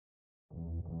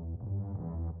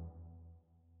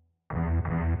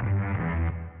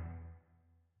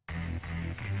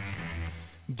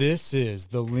This is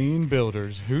the Lean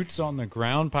Builders Hoots on the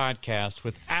Ground podcast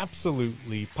with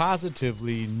absolutely,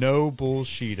 positively no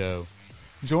bullshito.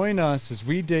 Join us as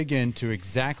we dig into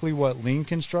exactly what lean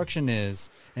construction is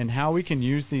and how we can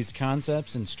use these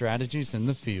concepts and strategies in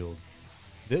the field.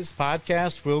 This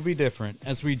podcast will be different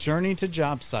as we journey to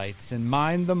job sites and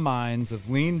mine the minds of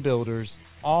lean builders,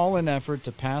 all in effort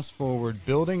to pass forward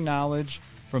building knowledge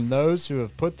from those who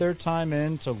have put their time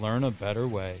in to learn a better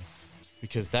way.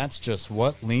 Because that's just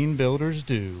what lean builders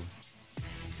do.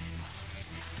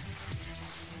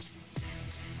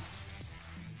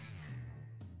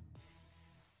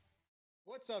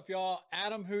 What's up, y'all?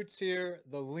 Adam Hoots here,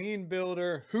 the lean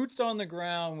builder, Hoots on the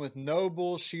ground with no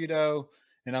bullshito.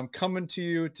 And I'm coming to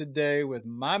you today with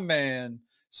my man,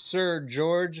 Sir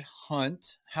George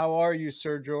Hunt. How are you,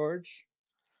 Sir George?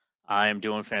 I am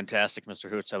doing fantastic, Mr.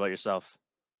 Hoots. How about yourself?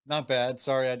 Not bad.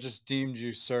 Sorry, I just deemed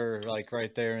you sir, like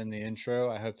right there in the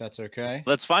intro. I hope that's okay.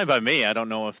 That's fine by me. I don't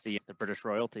know if the British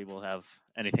royalty will have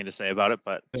anything to say about it,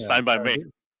 but it's fine by me.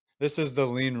 This is the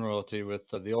lean royalty with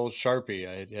the old Sharpie.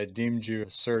 I deemed you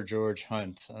Sir George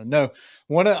Hunt.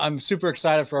 I'm super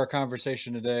excited for our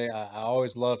conversation today. I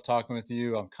always love talking with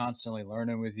you. I'm constantly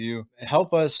learning with you.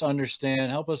 Help us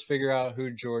understand, help us figure out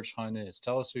who George Hunt is.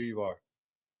 Tell us who you are.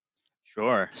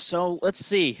 Sure. So let's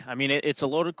see. I mean, it's a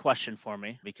loaded question for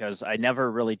me because I never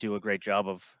really do a great job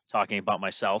of talking about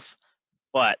myself.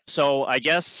 But so I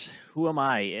guess, who am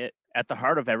I? At the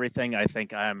heart of everything, I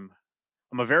think I'm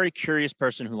a very curious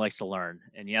person who likes to learn.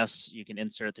 And yes, you can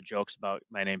insert the jokes about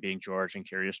my name being George and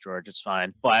Curious George. It's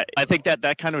fine. But I think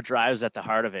that kind of drives at the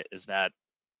heart of it is that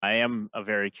I am a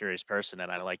very curious person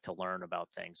and I like to learn about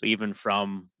things. Even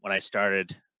from when I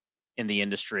started in the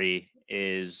industry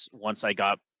is once I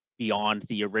got beyond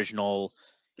the original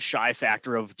shy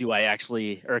factor of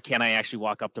can I actually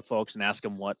walk up to folks and ask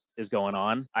them what is going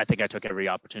on. I think I took every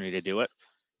opportunity to do it.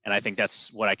 And I think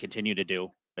that's what I continue to do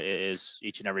is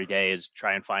each and every day is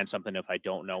try and find something if I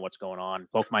don't know what's going on,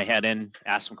 poke my head in,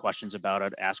 ask some questions about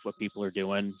it, ask what people are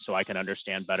doing so I can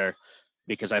understand better,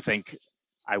 because I think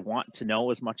I want to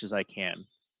know as much as I can,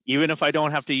 even if I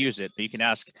don't have to use it. You can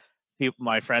ask people,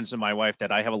 my friends and my wife,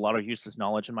 that I have a lot of useless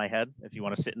knowledge in my head. If you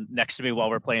want to sit next to me while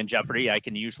we're playing Jeopardy, I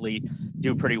can usually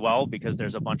do pretty well because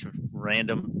there's a bunch of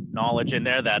random knowledge in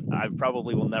there that I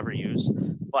probably will never use.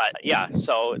 But yeah,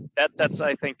 so that's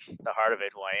I think the heart of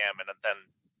it, who I am. And then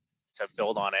to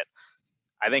build on it,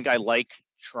 I think I like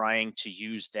trying to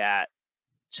use that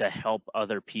to help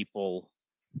other people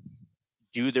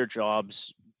do their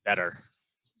jobs better.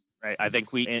 Right? I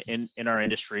think we in our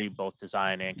industry, both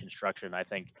design and construction, I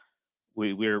think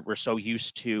we're so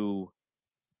used to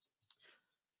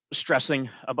stressing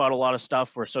about a lot of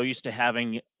stuff. We're so used to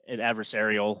having an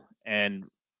adversarial, and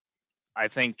I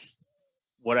think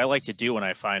what I like to do and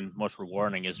I find most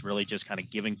rewarding is really just kind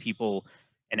of giving people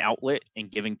an outlet and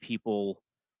giving people,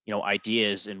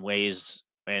 ideas and ways,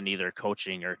 and either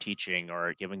coaching or teaching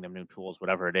or giving them new tools,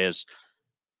 whatever it is,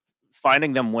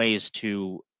 finding them ways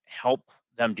to help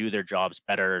them do their jobs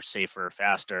better, safer,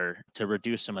 faster, to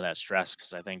reduce some of that stress.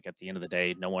 Because I think at the end of the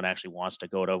day, no one actually wants to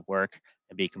go to work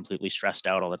and be completely stressed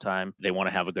out all the time. They want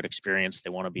to have a good experience. They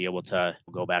want to be able to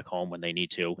go back home when they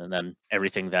need to. And then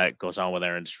everything that goes on with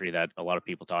our industry that a lot of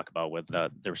people talk about with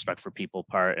the respect for people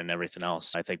part and everything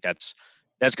else. I think that's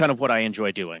kind of what I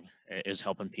enjoy doing, is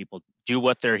helping people do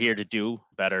what they're here to do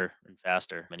better and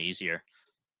faster and easier.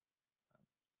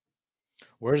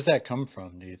 Where does that come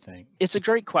from, do you think? It's a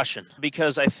great question,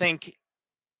 because I think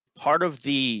part of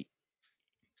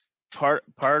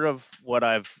what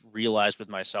I've realized with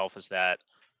myself is that,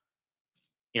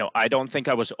 I don't think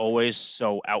I was always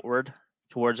so outward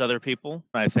towards other people.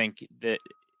 I think that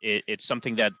it's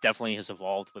something that definitely has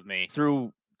evolved with me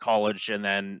through college and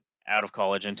then out of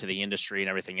college into the industry and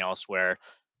everything else, where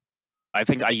I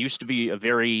think I used to be a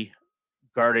very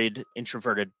guarded,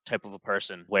 introverted type of a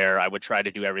person where I would try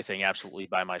to do everything absolutely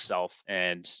by myself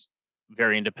and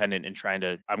very independent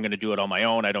and I'm going to do it on my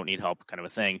own. I don't need help, kind of a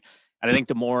thing. And I think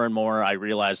the more and more I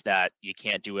realized that you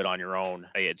can't do it on your own,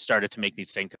 it started to make me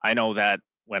think. I know that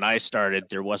when I started,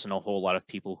 there wasn't a whole lot of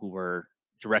people who were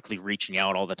directly reaching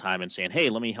out all the time and saying, hey,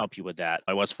 let me help you with that.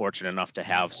 I was fortunate enough to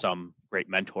have some great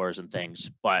mentors and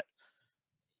things, but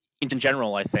in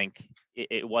general, I think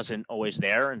it wasn't always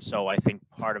there. And so I think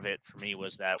part of it for me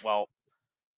was that, well,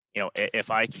 if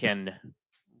I can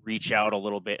reach out a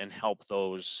little bit and help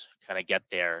those kind of get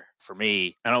there, for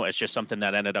me, I don't know, it's just something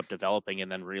that ended up developing,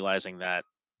 and then realizing that,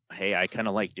 hey, I kind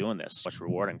of like doing this. It's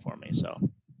rewarding for me. So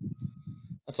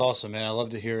That's awesome, man. I love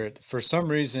to hear it. For some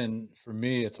reason, for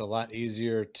me, it's a lot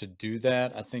easier to do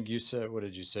that. I think you said, what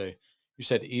did you say? You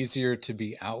said easier to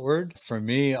be outward. For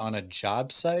me, on a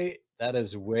job site, that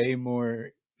is way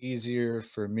more easier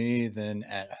for me than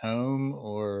at home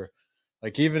or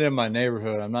like even in my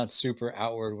neighborhood. I'm not super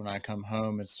outward when I come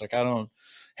home. It's like I don't,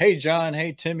 hey John,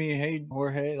 hey Timmy, hey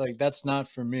Jorge. Like that's not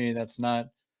for me. That's not.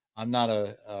 I'm not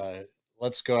a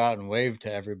let's go out and wave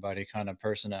to everybody kind of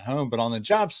person at home. But on the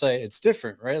job site, it's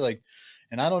different, right? Like,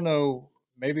 and I don't know,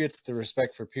 maybe it's the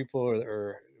respect for people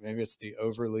or maybe it's the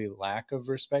overly lack of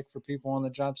respect for people on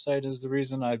the job site is the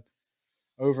reason I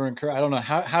over encourage. I don't know.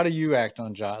 How do you act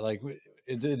on job? Like,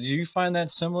 do you find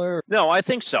that similar? No, I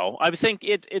think so. I think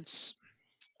it's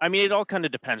I mean, it all kind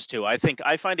of depends too. I think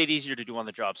I find it easier to do on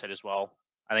the job site as well.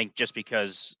 I think just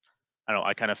because I don't know,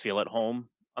 I kind of feel at home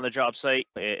on the job site.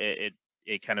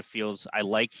 It kind of feels I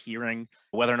like hearing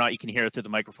whether or not you can hear it through the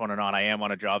microphone or not. I am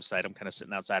on a job site. I'm kind of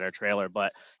sitting outside our trailer,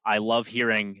 but I love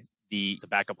hearing the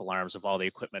backup alarms of all the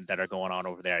equipment that are going on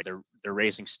over there. They're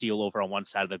raising steel over on one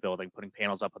side of the building, putting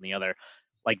panels up on the other.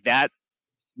 Like that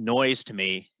noise to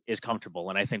me is comfortable.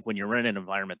 And I think when you're in an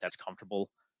environment that's comfortable,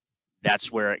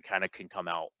 that's where it kind of can come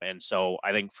out. And so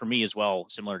I think for me as well,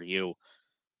 similar to you,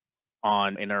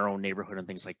 on in our own neighborhood and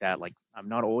things like that, like I'm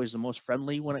not always the most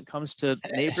friendly when it comes to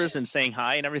neighbors and saying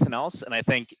hi and everything else. And I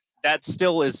think that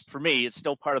still is for me, it's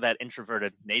still part of that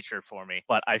introverted nature for me.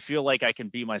 But I feel like I can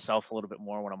be myself a little bit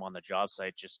more when I'm on the job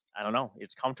site. Just I don't know,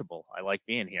 it's comfortable. I like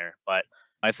being here. But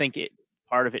I think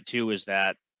part of it too is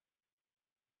that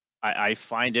I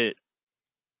find it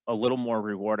a little more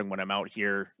rewarding when I'm out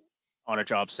here on a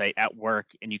job site at work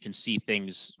and you can see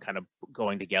things kind of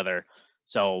going together.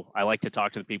 So I like to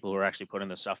talk to the people who are actually putting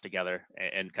this stuff together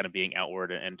and kind of being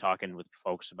outward and talking with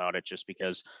folks about it just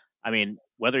because I mean,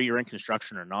 whether you're in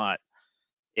construction or not,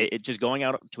 it just going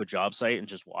out to a job site and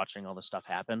just watching all this stuff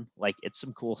happen, like it's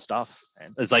some cool stuff.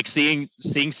 And it's like seeing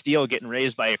steel getting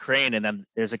raised by a crane, and then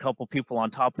there's a couple people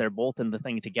on top there bolting the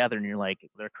thing together, and you're like,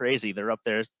 they're crazy. They're up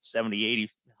there 70, 80,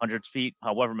 100 feet,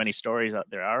 however many stories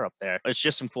there are up there. It's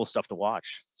just some cool stuff to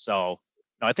watch. So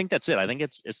no, I think that's it. I think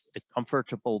it's the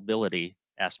comfortability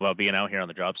aspect about being out here on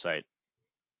the job site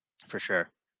for sure.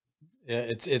 Yeah,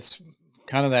 it's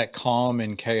kind of that calm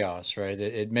in chaos, right?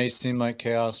 It may seem like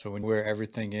chaos, but when where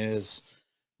everything is,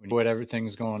 when you know what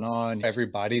everything's going on,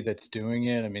 everybody that's doing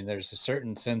it, I mean, there's a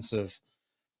certain sense of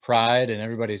pride and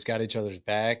everybody's got each other's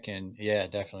back. And yeah,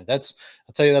 definitely.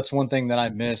 I'll tell you, that's one thing that I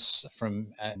miss from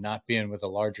not being with a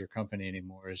larger company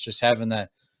anymore is just having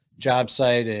that job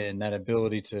site and that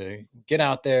ability to get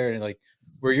out there and like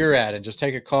where you're at and just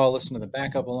take a call, listen to the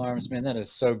backup alarms. Man, that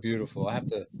is so beautiful. I have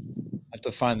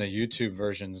to find the YouTube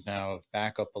versions now of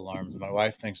backup alarms. My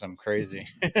wife thinks I'm crazy.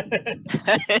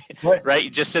 What Right? You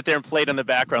just sit there and play it in the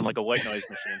background like a white noise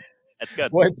machine. That's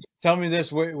good. what tell me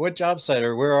this, what job site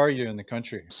or where are you in the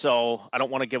country? So I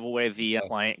don't want to give away the Oh,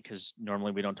 client because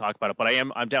normally we don't talk about it, but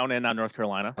I'm down in North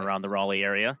Carolina around the nice. Raleigh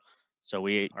area. So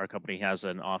our company has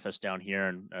an office down here,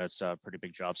 and it's a pretty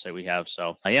big job site we have.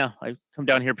 So yeah, I come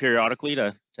down here periodically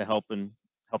to help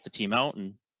the team out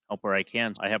and help where I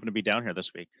can. I happen to be down here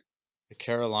this week. The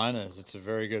Carolinas, it's a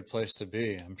very good place to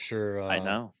be. I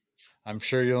know. I'm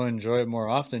sure you'll enjoy it more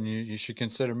often. You should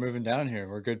consider moving down here.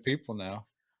 We're good people now.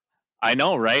 I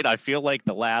know, right? I feel like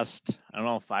the last, I don't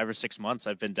know, 5 or 6 months,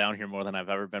 I've been down here more than I've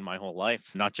ever been my whole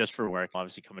life. Not just for work,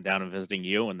 obviously coming down and visiting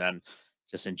you, and then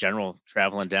just in general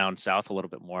traveling down south a little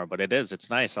bit more. But it's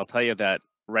nice. I'll tell you that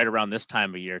right around this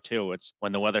time of year too. It's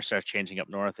when the weather starts changing up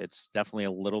north. It's definitely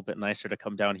a little bit nicer to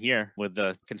come down here. With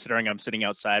the considering I'm sitting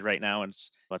outside right now and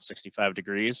it's about 65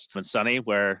 degrees and sunny.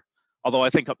 Where although I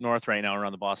think up north right now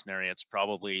around the Boston area, it's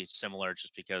probably similar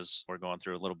just because we're going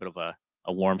through a little bit of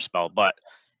a warm spell. But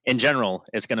in general,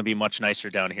 it's going to be much nicer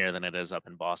down here than it is up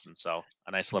in Boston. So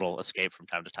a nice little escape from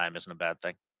time to time isn't a bad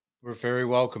thing. We're very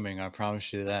welcoming, I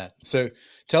promise you that. So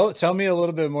tell me a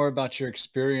little bit more about your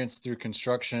experience through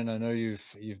construction. I know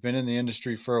you've been in the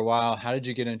industry for a while. How did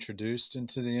you get introduced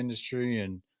into the industry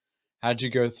and how'd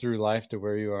you go through life to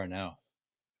where you are now?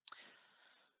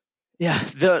 Yeah,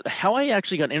 the how I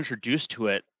actually got introduced to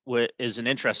it is an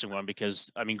interesting one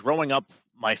because I mean, growing up,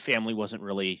 my family wasn't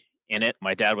really in it.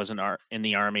 My dad was in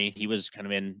the army. He was kind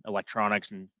of in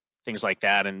electronics and things like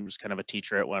that, and was kind of a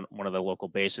teacher at one of the local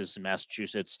bases in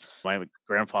Massachusetts. My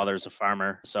grandfather is a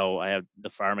farmer, so I have the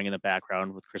farming in the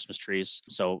background with Christmas trees.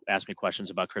 So ask me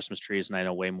questions about Christmas trees, and I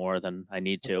know way more than I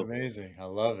need That's to. amazing. I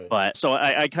love it. But so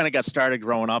I kind of got started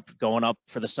growing up, going up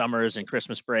for the summers and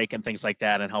Christmas break and things like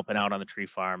that, and helping out on the tree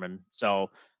farm. And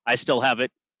so I still have it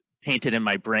painted in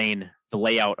my brain, the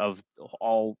layout of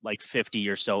all like 50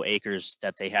 or so acres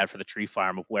that they had for the tree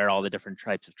farm of where all the different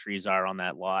types of trees are on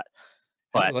that lot.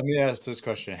 But Let me ask this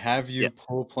question. Have yeah, you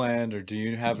pull planned or do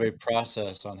you have a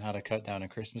process on how to cut down a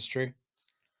Christmas tree?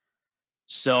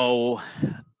 So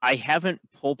I haven't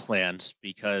pull planned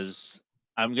because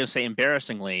I'm going to say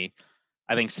embarrassingly,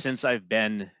 I think since I've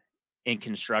been in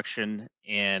construction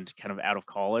and kind of out of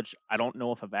college, I don't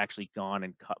know if I've actually gone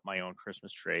and cut my own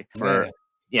Christmas tree for, Man,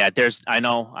 yeah, I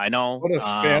know. what a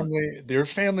family. Your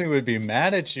family would be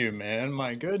mad at you, man.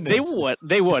 My They goodness. would.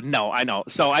 They would. No, I know.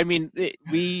 So I mean,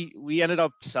 we ended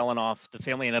up selling off. The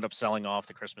family ended up selling off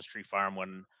the Christmas tree farm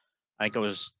when I think I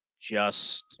was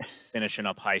just finishing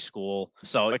up high school.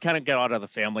 So I kind of got out of the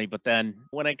family. But then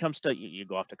when it comes to you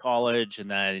go off to college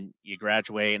and then you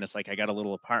graduate, and it's like I got a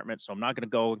little apartment, so I'm not going to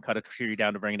go and cut a tree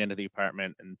down to bring it into the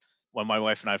apartment. And when my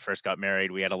wife and I first got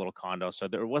married, we had a little condo, so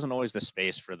there wasn't always the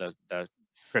space for the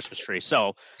Christmas tree.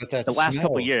 So But that the last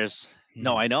couple smell. years,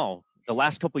 no, Mm. I know. The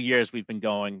last couple years we've been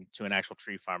going to an actual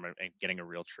tree farm and getting a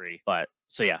real tree. But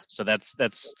so yeah, so that's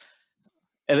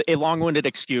a long-winded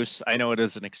excuse. I know it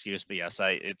is an excuse, but yes,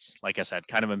 it's like I said,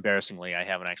 kind of embarrassingly, I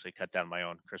haven't actually cut down my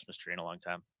own Christmas tree in a long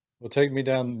time. Well, take me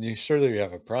down. You surely you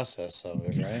have a process of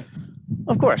it, right?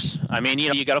 Of course. I mean,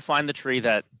 you got to find the tree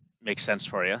that makes sense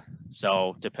for you.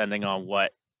 So depending on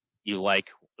what you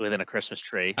like within a Christmas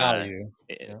tree, Value.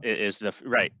 Yeah. is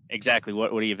right, exactly.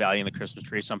 What do you value in the Christmas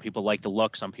tree? Some people like the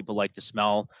look, some people like the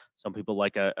smell, some people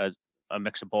like a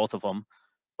mix of both of them.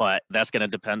 But that's going to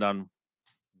depend on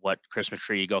what Christmas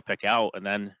tree you go pick out, and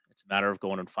then it's a matter of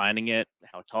going and finding it,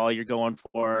 how tall you're going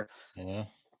for, Yeah.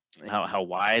 how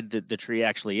wide the tree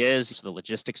actually is, so the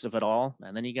logistics of it all,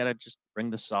 and then you got to just bring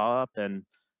the saw up. And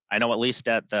I know at least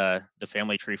at the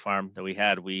family tree farm that we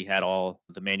had all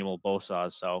the manual bow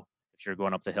saws. So if you're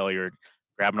going up the hill, you're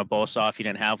grabbing a bow saw if you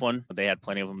didn't have one. But they had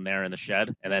plenty of them there in the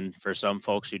shed. And then for some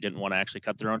folks who didn't want to actually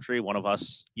cut their own tree, one of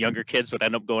us younger kids would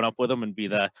end up going up with them and be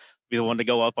the one to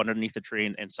go up underneath the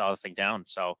tree and saw the thing down.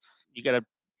 So you got to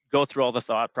go through all the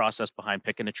thought process behind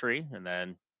picking a tree and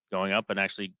then going up and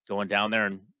actually going down there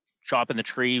and chopping the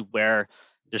tree where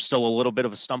there's still a little bit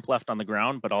of a stump left on the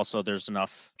ground, but also there's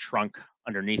enough trunk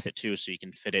underneath it too, so you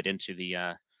can fit it into the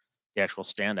actual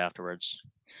stand afterwards.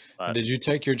 And But did you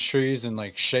take your trees and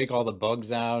like shake all the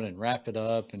bugs out and wrap it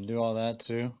up and do all that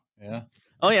too? Yeah.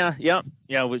 oh yeah, yeah,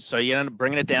 yeah. So you end up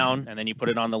bringing it down, and then you put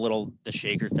it on the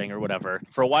shaker thing or whatever.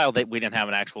 For a while, we didn't have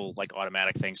an actual like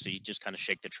automatic thing, so you just kind of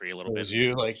shake the tree a little It bit was and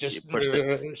you like you just push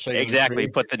the shaking the exactly tree.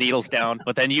 put the needles down.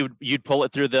 But then you'd pull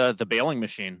it through the baling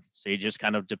machine. So you just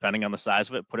kind of depending on the size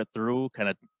of it, put it through, kind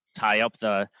of tie up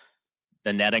the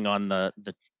netting on the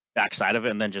back side of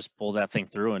it, and then just pull that thing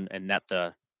through and net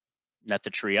the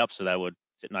tree up so that would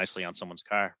fit nicely on someone's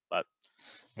car. But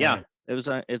yeah, Man, it's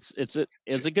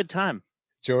a good time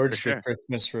for George the sure.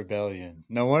 Christmas Rebellion.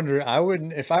 No wonder I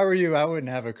wouldn't if I were you, I wouldn't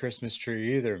have a Christmas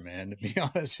tree either, man, to be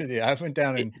honest with you. I went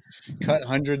down Y- and cut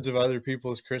hundreds of other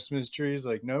people's Christmas trees,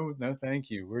 like, "No, no, thank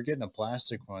you. We're getting a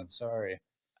plastic one, sorry."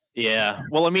 Yeah.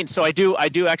 Well, I mean, so I do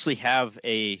actually have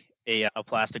a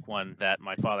plastic one that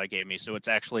my father gave me. So it's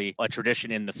actually a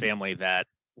tradition in the family that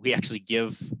we actually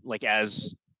give like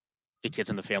as the kids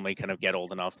in the family kind of get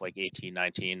old enough, like 18,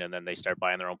 19, and then they start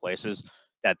buying their own places,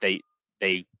 that they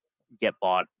get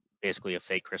bought basically a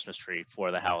fake Christmas tree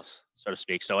for the Nice. house, so to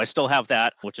speak. So I still have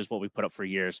that, which is what we put up for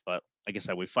years. But like I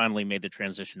said, we finally made the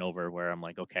transition over where I'm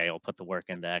like, okay, I'll put the work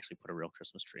in to actually put a real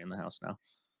Christmas tree in the house now.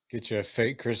 Get you a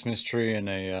fake Christmas tree and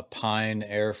a, pine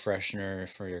air freshener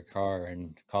for your car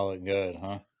and call it good,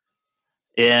 huh?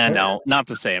 Yeah, no, not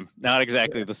the same, not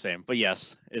exactly the same. But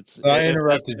yes, it's So I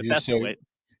interrupted if you. that's the So way.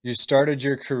 you started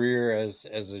your career as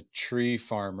a tree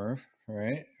farmer,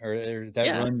 right? Or that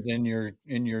Yeah, runs in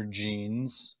your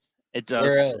genes. it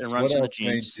Where does. It else? What runs in the else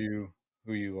made genes. you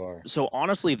who you are? So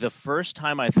honestly, the first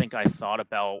time I think I thought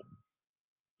about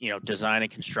design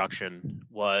and construction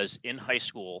was in high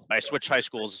school. I switched high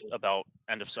schools about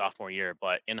end of sophomore year,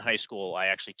 but in high school, I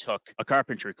actually took a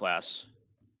carpentry class.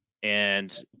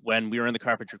 And when we were in the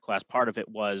carpentry class, part of it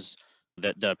was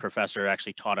that the professor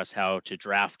actually taught us how to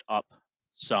draft up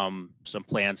some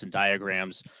plans and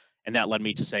diagrams. And that led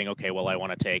me to saying, okay, well, I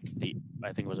want to take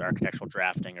I think it was architectural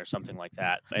drafting or something like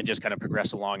that, and just kind of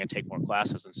progress along and take more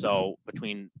classes. And so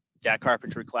between that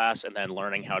carpentry class and then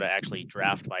learning how to actually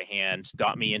draft by hand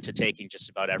got me into taking just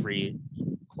about every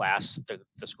class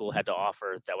the school had to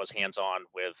offer that was hands-on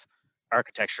with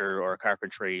architecture or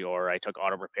carpentry, or I took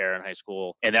auto repair in high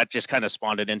school. And that just kind of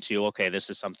spawned it into, okay, this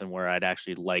is something where I'd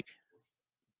actually like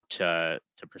to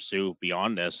pursue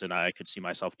beyond this and I could see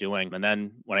myself doing. And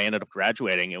then when I ended up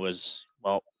graduating, it was,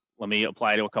 well, let me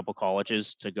apply to a couple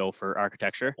colleges to go for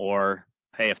architecture, or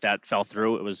hey, if that fell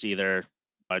through, it was either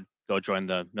I'd go join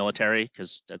the military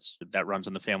because that runs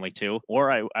in the family too.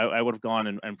 Or I would have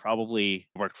gone and probably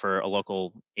worked for a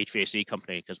local HVAC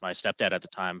company because my stepdad at the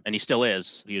time, and he still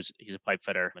is, he's a pipe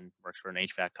fitter and works for an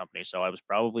HVAC company. So I was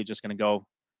probably just going to go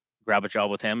grab a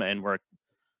job with him and work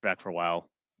back for a while.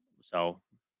 So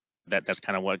that's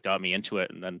kind of what got me into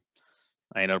it. And then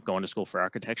I ended up going to school for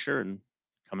architecture and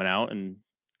coming out and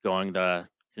going the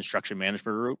construction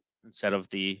management route instead of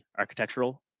the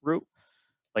architectural route.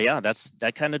 But yeah,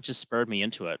 that kind of just spurred me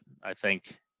into it. I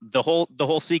think the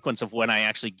whole sequence of when I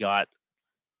actually got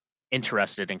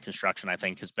interested in construction, I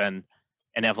think, has been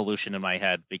an evolution in my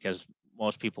head because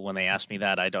most people when they ask me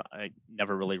that, I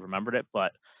never really remembered it,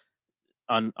 but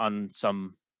on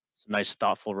some nice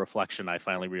thoughtful reflection, I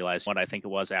finally realized what I think it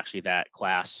was actually that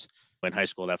class in high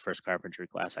school, that first carpentry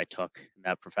class I took, and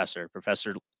that Professor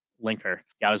Linker,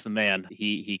 guy was the man.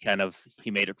 He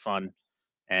made it fun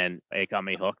and it got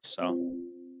me hooked. So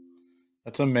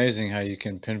That's amazing how you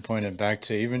can pinpoint it back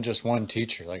to even just one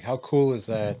teacher. Like, how cool is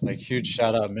that? Like, huge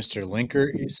shout out, Mr.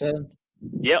 Linker, you said?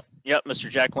 yep, Mr.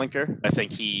 Jack Linker. I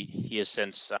think he has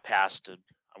since passed.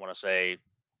 I want to say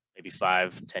maybe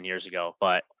 5-10 years ago,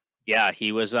 but yeah,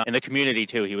 he was in the community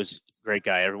too. He was a great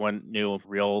guy. Everyone knew him,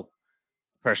 real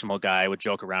personal guy. Would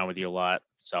joke around with you a lot.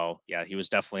 So yeah, he was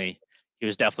definitely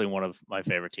one of my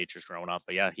favorite teachers growing up.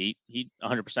 But yeah, he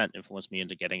 100% influenced me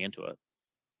into getting into it.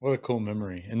 What a cool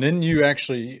memory. And then you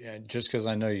actually, just because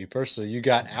I know you personally, you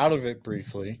got out of it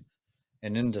briefly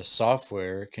and into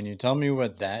software. Can you tell me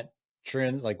what that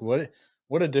trend, like what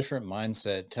a different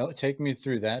mindset. Take me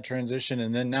through that transition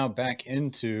and then now back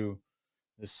into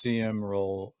the CM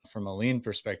role from a lean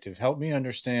perspective. Help me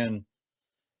understand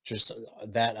just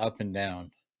that up and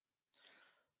down.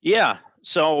 Yeah.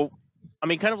 So, I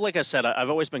mean, kind of like I said,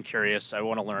 I've always been curious. I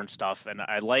want to learn stuff, and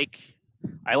I like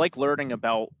learning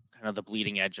about kind of the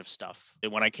bleeding edge of stuff.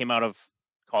 And when I came out of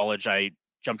college, I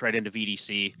jumped right into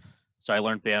VDC. So I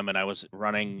learned BIM, and I was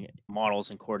running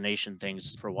models and coordination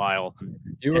things for a while.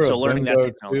 You And were a so learning that bimbo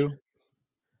technology, too?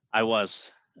 I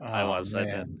was, I Oh was, I did.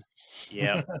 man.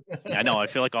 Yeah, I know. I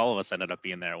feel like all of us ended up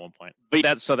being there at one point. But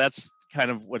that's kind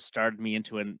of what started me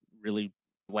into and really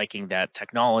liking that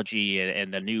technology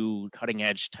and the new cutting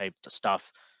edge type of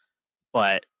stuff.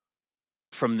 But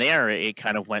from there, it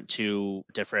kind of went to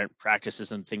different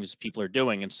practices and things people are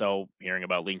doing. And so hearing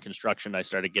about lean construction, I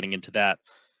started getting into that.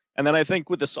 And then I think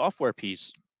with the software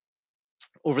piece,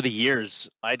 over the years,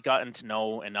 I'd gotten to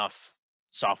know enough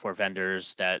software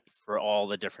vendors that for all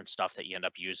the different stuff that you end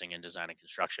up using in design and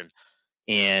construction.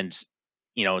 And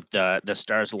the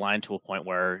stars aligned to a point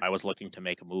where I was looking to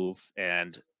make a move,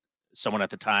 and someone at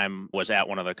the time was at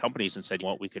one of the companies and said,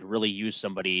 "Well, we could really use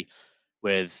somebody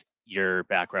with your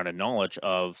background and knowledge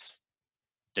of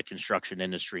the construction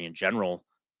industry in general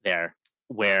there,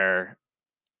 where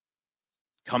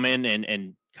come in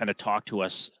and kind of talk to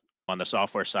us on the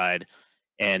software side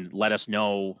and let us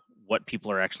know what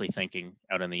people are actually thinking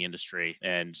out in the industry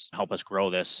and help us grow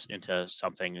this into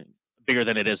something bigger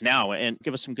than it is now and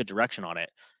give us some good direction on it."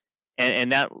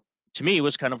 And that to me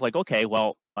was kind of like, okay,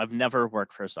 well, I've never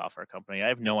worked for a software company. I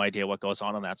have no idea what goes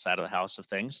on that side of the house of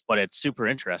things, but it's super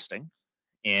interesting.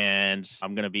 And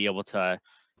I'm going to be able to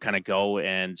kind of go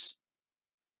and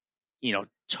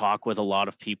talk with a lot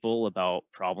of people about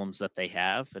problems that they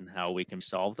have and how we can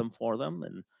solve them for them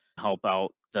and help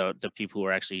out the people who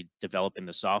are actually developing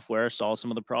the software solve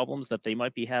some of the problems that they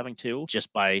might be having too,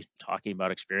 just by talking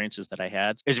about experiences that I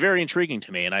had. It's very intriguing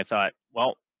to me. And I thought,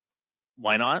 well,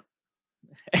 why not?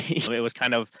 It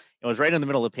was right in the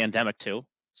middle of the pandemic too.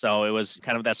 So it was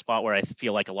kind of that spot where I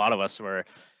feel like a lot of us were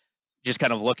just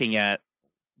kind of looking at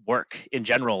work in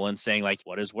general and saying like,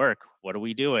 what is work? What are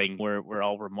we doing? We're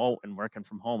all remote and working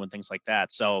from home and things like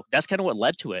that. So that's kind of what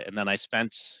led to it. And then I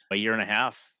spent a year and a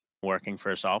half working for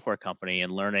a software company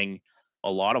and learning a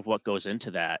lot of what goes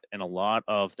into that and a lot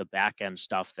of the back end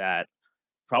stuff that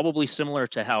probably similar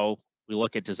to how we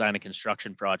look at design and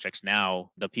construction projects now,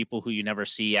 the people who you never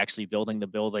see actually building the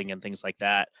building and things like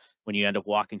that. When you end up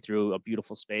walking through a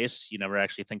beautiful space, you never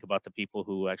actually think about the people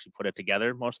who actually put it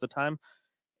together most of the time.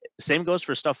 Same goes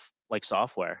for stuff like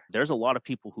software. There's a lot of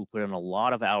people who put in a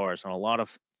lot of hours and a lot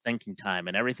of thinking time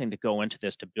and everything to go into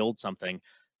this to build something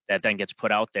that then gets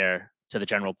put out there to the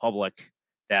general public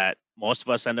that most of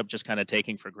us end up just kind of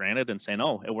taking for granted and saying,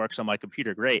 "Oh, it works on my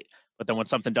computer, great." But then when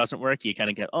something doesn't work, you kind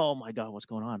of get, "Oh my God, what's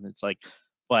going on?" It's like,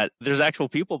 but there's actual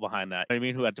people behind that. I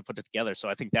mean, who had to put it together. So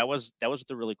I think that was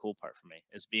the really cool part for me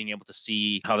is being able to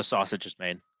see how the sausage is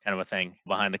made, kind of a thing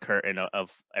behind the curtain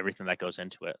of everything that goes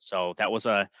into it. So that was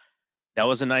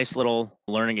a nice little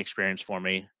learning experience for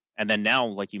me. And then now,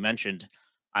 like you mentioned,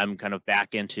 I'm kind of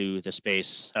back into the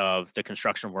space of the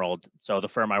construction world. So the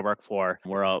firm I work for,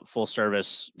 we're a full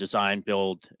service design,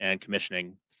 build, and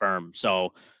commissioning firm.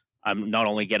 So I'm not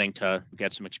only getting to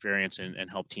get some experience and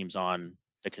help teams on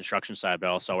the construction side, but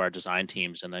also our design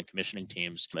teams and then commissioning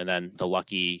teams. And then the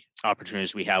lucky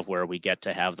opportunities we have where we get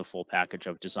to have the full package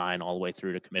of design all the way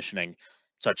through to commissioning,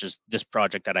 such as this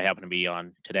project that I happen to be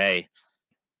on today,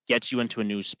 gets you into a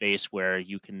new space where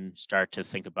you can start to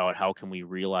think about how can we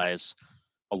realize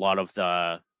a lot of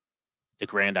the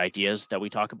grand ideas that we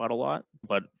talk about a lot,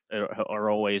 but are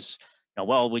always,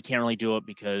 well, we can't really do it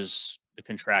because the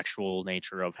contractual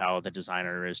nature of how the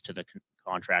designer is to the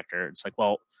contractor. It's like,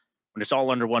 well, when it's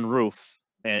all under one roof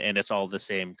and it's all the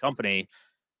same company,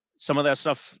 some of that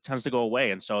stuff tends to go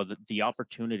away. And so the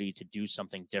opportunity to do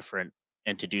something different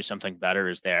and to do something better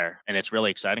is there. And it's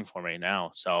really exciting for me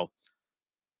now. So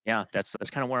yeah, that's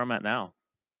kind of where I'm at now.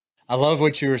 I love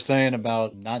what you were saying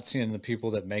about not seeing the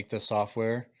people that make the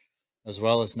software, as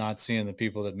well as not seeing the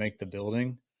people that make the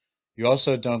building. You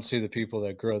also don't see the people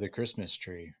that grow the Christmas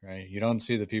tree, right? You don't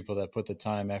see the people that put the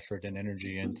time, effort, and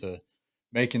energy into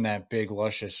making that big,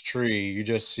 luscious tree. You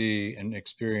just see and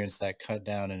experience that cut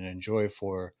down and enjoy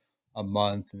for a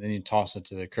month, and then you toss it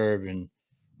to the curb and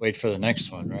wait for the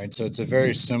next one, right? So it's a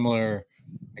very similar,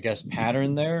 I guess,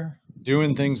 pattern there.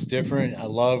 Doing things different. I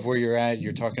love where you're at.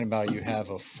 You're talking about you have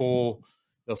the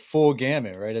full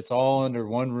gamut, right? It's all under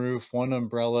one roof, one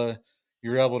umbrella.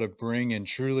 You're able to bring and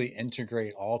truly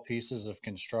integrate all pieces of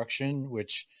construction,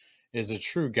 which is a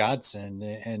true godsend.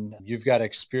 And you've got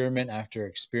experiment after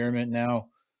experiment now.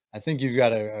 I think you've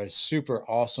got a super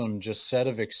awesome just set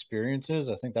of experiences.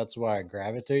 I think that's why I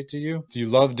gravitate to you. You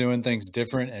love doing things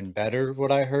different and better,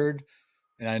 what I heard.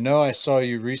 And I know I saw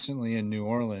you recently in New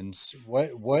Orleans.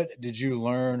 What did you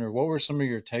learn, or what were some of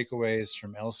your takeaways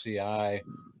from LCI,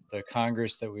 the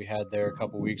Congress that we had there a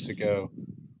couple weeks ago?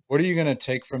 What are you going to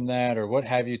take from that, or what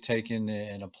have you taken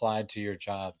and applied to your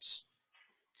jobs?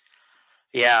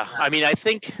 Yeah, I mean, I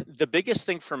think the biggest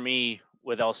thing for me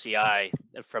with LCI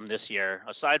from this year,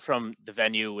 aside from the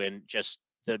venue and just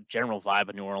the general vibe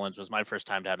of New Orleans, was my first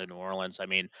time down to New Orleans. I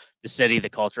mean, the city, the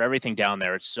culture, everything down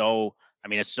there, it's so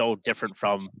different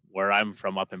from where I'm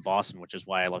from up in Boston, which is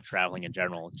why I love traveling in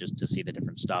general, just to see the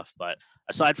different stuff. But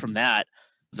aside from that,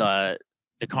 the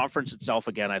the conference itself,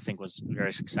 again, I think was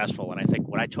very successful. And I think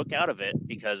what I took out of it,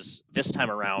 because this time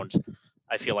around,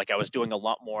 I feel like I was doing a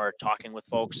lot more talking with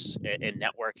folks and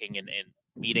networking and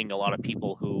meeting a lot of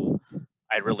people who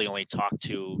I'd really only talked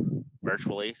to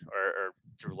virtually or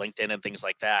through LinkedIn and things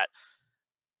like that.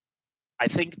 I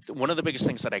think one of the biggest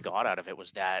things that I got out of it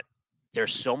was that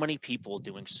there's so many people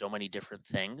doing so many different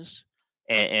things,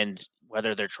 and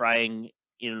whether they're trying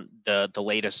the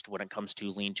latest when it comes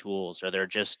to lean tools, or they're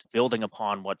just building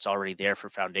upon what's already there for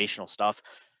foundational stuff.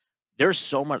 There's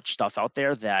so much stuff out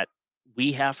there that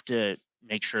we have to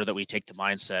make sure that we take the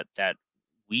mindset that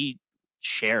we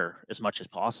share as much as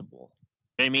possible.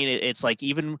 I mean, it's like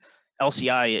even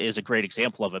LCI is a great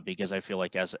example of it, because I feel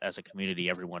like as a community,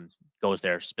 everyone goes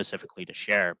there specifically to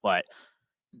share, but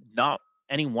not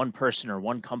any one person or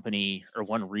one company or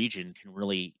one region can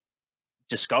really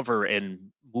discover and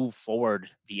move forward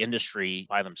the industry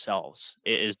by themselves.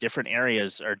 It is different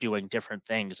areas are doing different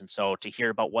things. And so to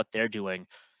hear about what they're doing,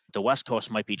 the West Coast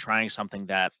might be trying something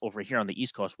that over here on the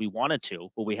East Coast we wanted to,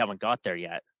 but we haven't got there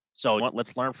yet. So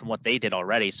let's learn from what they did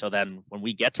already. So then when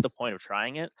we get to the point of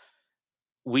trying it,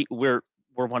 we're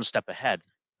one step ahead,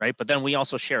 right? But then we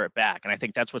also share it back. And I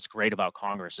think that's what's great about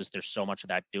Congress is there's so much of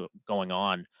that going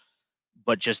on.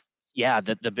 But just yeah,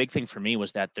 the big thing for me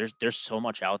was that there's so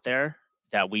much out there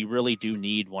that we really do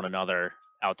need one another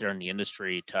out there in the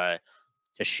industry to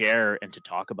share and to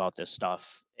talk about this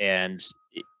stuff, and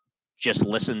just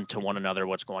listen to one another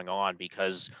what's going on,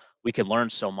 because we can learn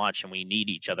so much and we need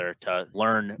each other to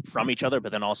learn from each other,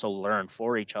 but then also learn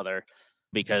for each other,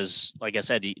 because like I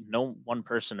said, no one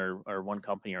person or one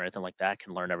company or anything like that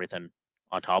can learn everything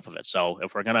on top of it. So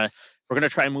if we're gonna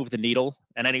try and move the needle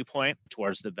at any point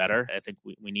towards the better, I think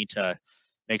we need to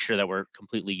make sure that we're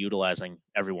completely utilizing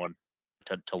everyone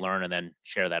to learn and then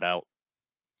share that out.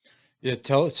 Yeah,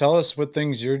 tell us what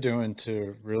things you're doing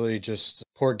to really just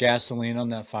pour gasoline on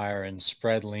that fire and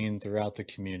spread lean throughout the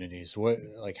communities. What,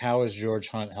 like, how is George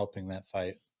Hunt helping that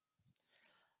fight?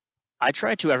 I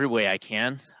try to every way I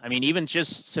can. I mean, even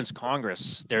just since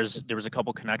Congress, there was a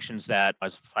couple connections that I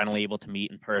was finally able to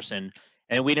meet in person,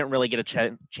 and we didn't really get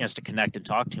a chance to connect and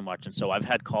talk too much. And so I've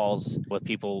had calls with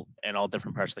people in all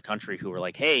different parts of the country who were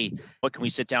like, "Hey, what can we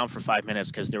sit down for 5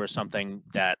 minutes? Because there was something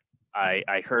that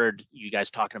I heard you guys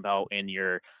talking about in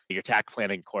your TAC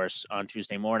planning course on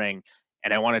Tuesday morning,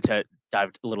 And I wanted to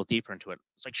dive a little deeper into it.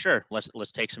 It's like, sure,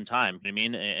 let's take some time. I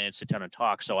mean, and sit down and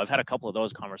talk. So I've had a couple of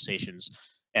those conversations,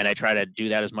 and I try to do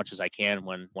that as much as I can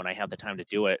when I have the time to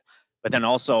do it. But then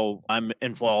also, I'm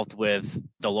involved with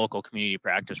the local community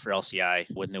practice for LCI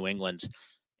with New England,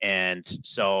 and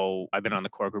so I've been on the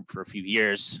core group for a few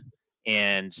years,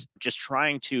 and just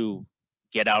trying to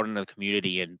get out into the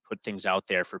community and put things out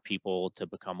there for people to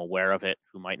become aware of it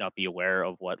who might not be aware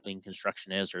of what lean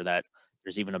construction is, or that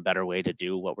there's even a better way to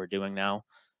do what we're doing now.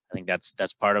 I think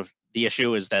that's part of the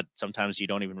issue, is that sometimes you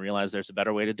don't even realize there's a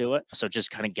better way to do it. So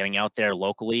just kind of getting out there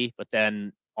locally, but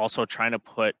then also trying to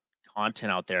put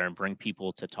content out there and bring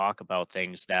people to talk about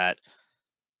things that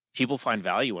people find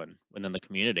value in within the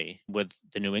community. With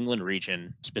the New England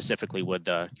region, specifically with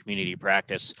the community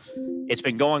practice, it's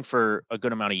been going for a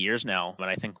good amount of years now, and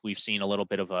I think we've seen a little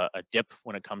bit of a dip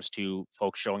when it comes to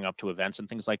folks showing up to events and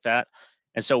things like that.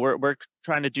 And so we're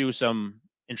trying to do some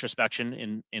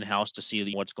introspection in house to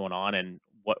see what's going on, and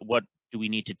what do we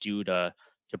need to do to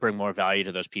bring more value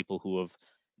to those people who have,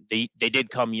 they did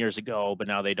come years ago, but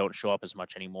now they don't show up as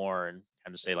much anymore, and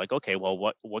kind of say like, okay, well,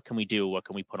 what can we do? What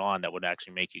can we put on that would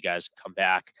actually make you guys come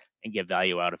back and get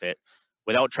value out of it,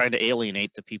 without trying to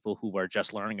alienate the people who are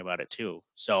just learning about it too.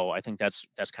 So I think that's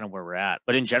kind of where we're at.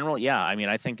 But in general, yeah, I mean,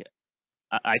 I think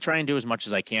I try and do as much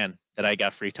as I can that I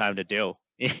got free time to do.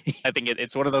 I think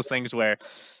it's one of those things where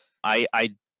I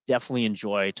definitely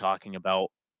enjoy talking about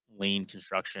lean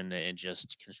construction and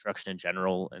just construction in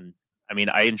general. And I mean,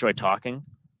 I enjoy talking,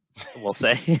 we'll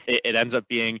say. It ends up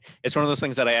being, it's one of those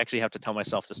things that I actually have to tell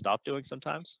myself to stop doing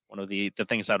sometimes. One of the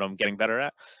things that I'm getting better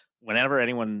at. Whenever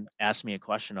anyone asks me a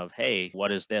question of, hey,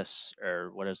 what is this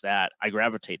or what is that, I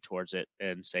gravitate towards it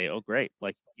and say, oh, great.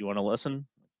 Like, you want to listen?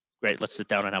 Great. Let's sit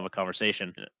down and have a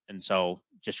conversation. And so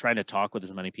just trying to talk with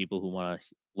as many people who want to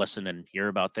listen and hear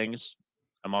about things,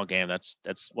 I'm all game. That's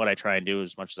what I try and do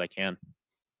as much as I can.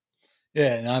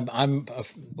 Yeah, and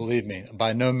believe me,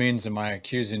 by no means am I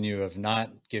accusing you of not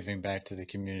giving back to the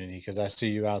community, because I see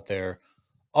you out there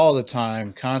all the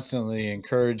time, constantly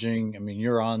encouraging. I mean,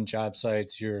 you're on job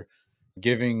sites, you're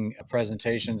giving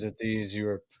presentations at these, you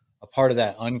were a part of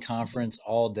that unconference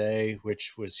all day,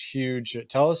 which was huge.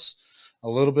 Tell us a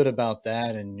little bit about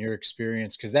that and your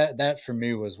experience, because that for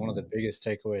me was one of the biggest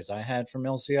takeaways I had from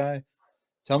LCI.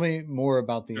 Tell me more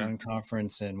about the Mm.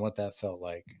 unconference and what that felt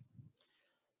like.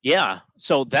 Yeah,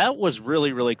 so that was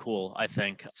really, really cool, I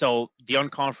think. So the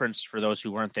unconference, for those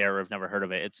who weren't there or have never heard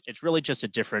of it, it's really just a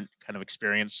different kind of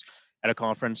experience at a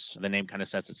conference. The name kind of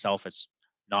sets itself. It's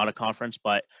not a conference,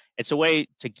 but it's a way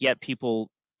to get people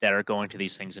that are going to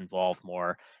these things involved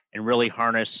more, and really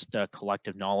harness the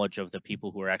collective knowledge of the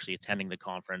people who are actually attending the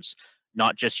conference,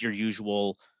 not just your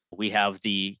usual, we have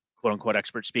the quote unquote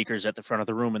expert speakers at the front of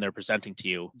the room and they're presenting to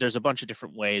you. There's a bunch of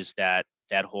different ways that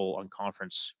that whole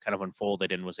unconference kind of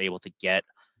unfolded and was able to get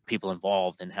people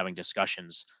involved and having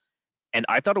discussions. And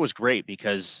I thought it was great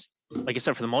because, like I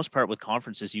said, for the most part with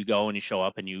conferences, you go and you show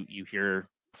up and you hear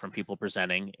from people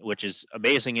presenting, which is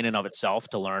amazing in and of itself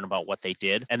to learn about what they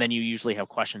did. And then you usually have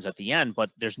questions at the end,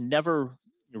 but there's never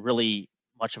really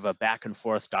much of a back and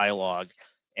forth dialogue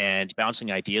and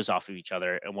bouncing ideas off of each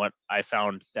other. And what I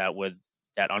found that with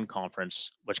that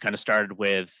unconference, which kind of started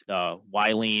with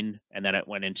why lean, and then it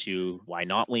went into why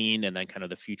not lean, and then kind of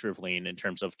the future of lean in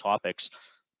terms of topics.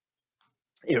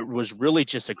 It was really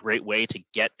just a great way to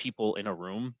get people in a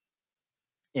room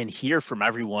and hear from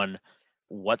everyone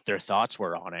what their thoughts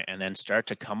were on it, and then start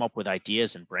to come up with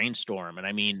ideas and brainstorm. And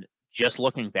I mean, just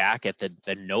looking back at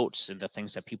the notes and the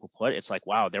things that people put, it's like,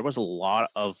 wow, there was a lot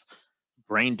of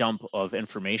brain dump of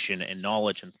information and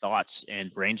knowledge and thoughts and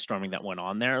brainstorming that went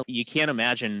on there. You can't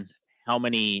imagine how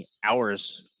many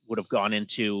hours would have gone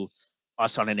into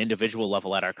us on an individual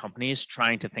level at our companies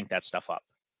trying to think that stuff up.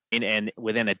 And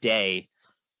within a day,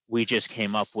 we just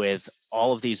came up with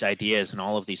all of these ideas and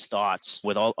all of these thoughts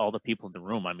with all the people in the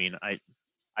room. I mean,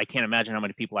 I can't imagine how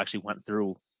many people actually went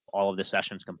through all of the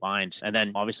sessions combined. And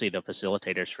then obviously the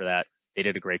facilitators for that, they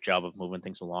did a great job of moving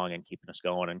things along and keeping us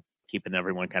going and keeping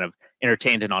everyone kind of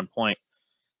entertained and on point.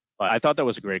 But I thought that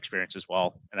was a great experience as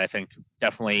well. And I think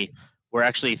definitely we're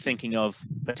actually thinking of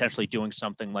potentially doing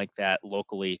something like that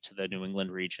locally to the New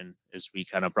England region, as we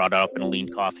kind of brought up in a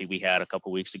lean coffee we had a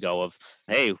couple of weeks ago of,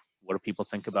 hey, what do people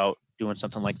think about doing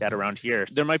something like that around here?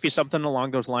 There might be something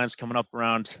along those lines coming up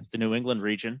around the New England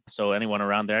region. So anyone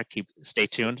around there, stay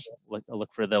tuned.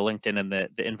 Look for the LinkedIn and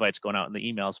the invites going out in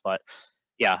the emails. But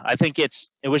yeah, I think it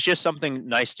was just something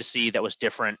nice to see that was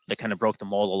different, that kind of broke the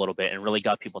mold a little bit and really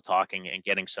got people talking and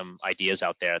getting some ideas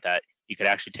out there that you could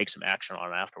actually take some action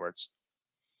on afterwards.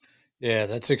 Yeah,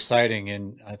 that's exciting.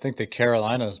 And I think the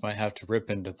Carolinas might have to rip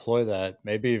and deploy that,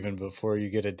 maybe even before you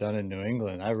get it done in New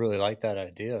England. I really like that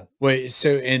idea. Wait,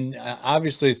 so, and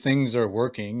obviously things are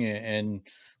working and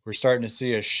we're starting to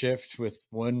see a shift with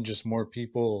one, just more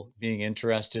people being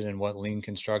interested in what lean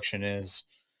construction is.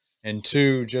 And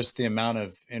two, just the amount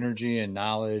of energy and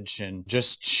knowledge and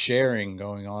just sharing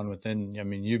going on within. I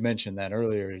mean, you mentioned that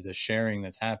earlier, the sharing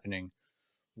that's happening.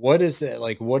 What is that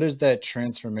like? What does that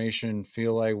transformation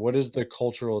feel like? What is the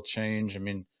cultural change? I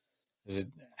mean, is it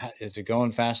is it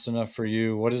going fast enough for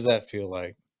you? What does that feel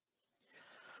like?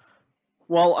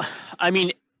 Well, I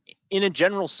mean, in a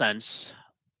general sense,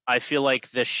 I feel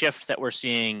like the shift that we're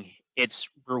seeing, it's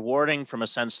rewarding from a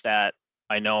sense that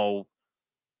I know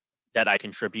that I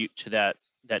contribute to that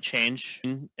change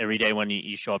every day when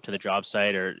you show up to the job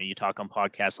site or you talk on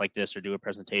podcasts like this or do a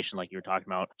presentation like you were talking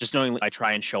about. Just knowing I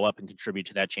try and show up and contribute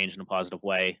to that change in a positive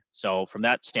way. So from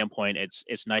that standpoint,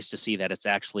 it's nice to see that it's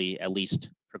actually at least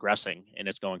progressing and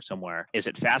it's going somewhere. Is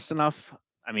it fast enough?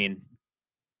 I mean,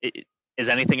 is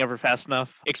anything ever fast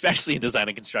enough? Especially in design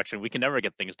and construction, we can never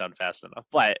get things done fast enough.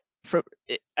 But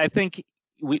I think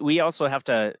we also have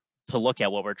to look at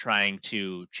what we're trying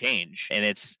to change,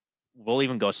 and we'll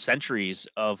even go centuries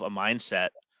of a mindset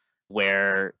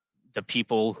where the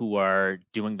people who are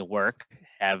doing the work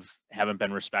haven't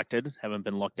been respected, haven't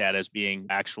been looked at as being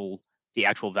the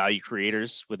actual value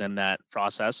creators within that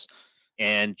process,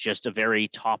 and just a very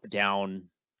top down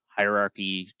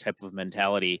hierarchy type of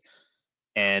mentality,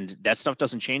 and that stuff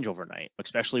doesn't change overnight,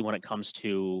 especially when it comes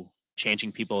to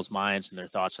changing people's minds and their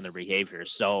thoughts and their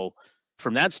behaviors. So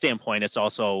from that standpoint, it's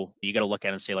also, you got to look at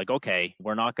it and say like, okay,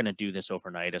 we're not going to do this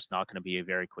overnight. It's not going to be a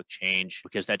very quick change,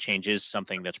 because that change is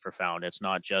something that's profound. It's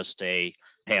not just hey,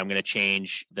 I'm going to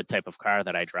change the type of car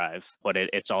that I drive, but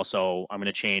it's also, I'm going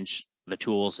to change the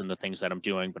tools and the things that I'm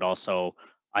doing, but also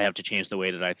I have to change the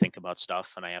way that I think about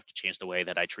stuff, and I have to change the way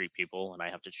that I treat people, and I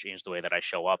have to change the way that I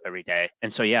show up every day.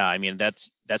 And so, yeah, I mean,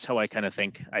 that's how I kind of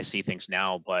think I see things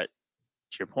now. But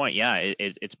to your point, yeah,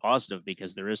 it's positive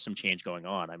because there is some change going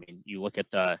on. I mean, you look at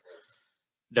the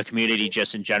community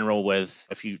just in general. With,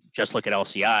 if you just look at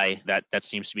LCI, that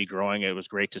seems to be growing. It was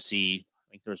great to see. I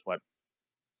think there's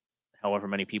however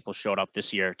many people showed up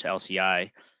this year to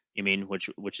LCI. I mean,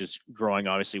 which is growing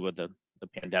obviously with the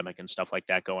pandemic and stuff like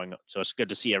that going. So it's good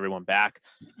to see everyone back.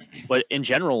 But in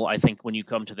general, I think when you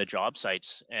come to the job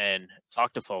sites and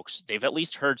talk to folks, they've at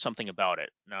least heard something about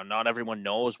it. Now, not everyone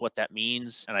knows what that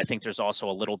means. And I think there's also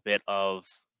a little bit of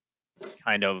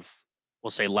kind of,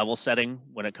 we'll say, level setting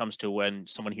when it comes to when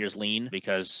someone hears lean,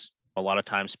 because a lot of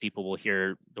times people will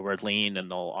hear the word lean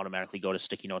and they'll automatically go to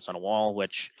sticky notes on a wall,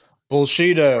 which,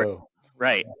 Bullshito.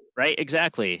 right, right,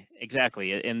 exactly,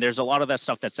 exactly. And there's a lot of that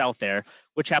stuff that's out there,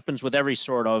 which happens with every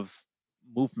sort of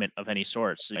movement of any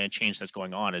sorts and change that's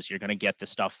going on. Is you're going to get the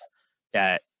stuff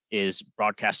that is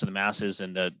broadcast to the masses,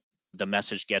 and the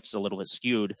message gets a little bit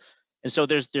skewed. And so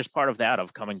there's part of that,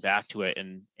 of coming back to it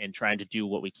and trying to do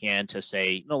what we can to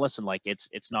say, no, listen, like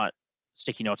it's not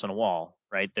sticky notes on a wall,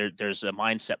 right? There's a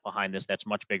mindset behind this that's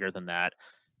much bigger than that,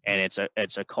 and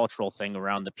it's a cultural thing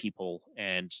around the people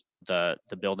and the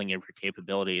building of your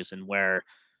capabilities, and where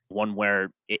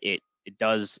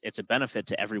it's a benefit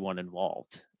to everyone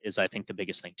involved, is I think the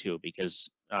biggest thing too. Because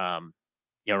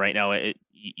right now,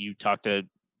 you talk to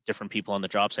different people on the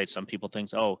job site, some people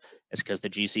think, oh, it's because the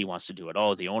GC wants to do it,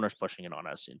 oh, the owner's pushing it on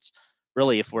us. It's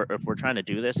really, if we're trying to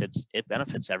do this, it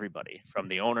benefits everybody, from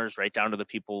the owners right down to the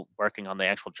people working on the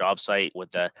actual job site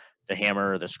with the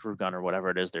hammer or the screw gun or whatever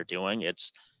it is they're doing.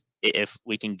 It's, if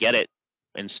we can get it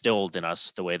instilled in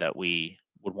us the way that we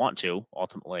would want to,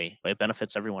 ultimately it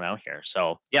benefits everyone out here.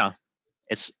 So yeah,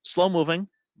 it's slow moving,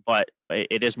 but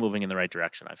it is moving in the right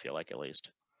direction, I feel like, at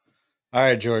least. All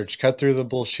right, George, cut through the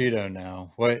bullshito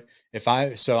now. What if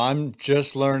so I'm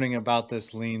just learning about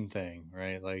this lean thing,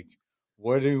 right? Like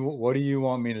what do you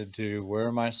want me to do? Where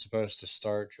am I supposed to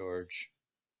start, George?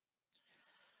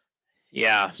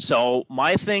 Yeah. So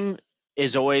my thing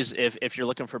is always, if you're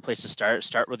looking for a place to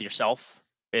start with yourself.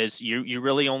 Is you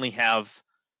really only have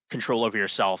control over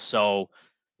yourself. So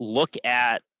look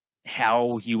at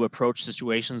how you approach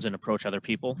situations and approach other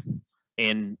people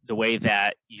in the way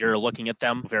that you're looking at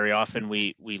them. Very often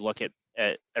we look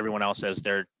at everyone else as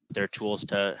their tools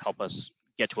to help us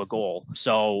get to a goal.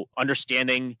 So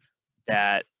understanding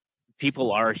that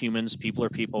people are humans, people are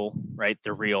people, right?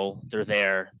 They're real, they're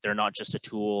there, they're not just a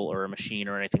tool or a machine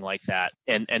or anything like that.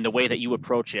 And the way that you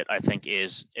approach it, I think,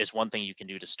 is one thing you can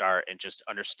do to start, and just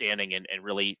understanding and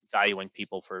really valuing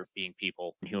people for being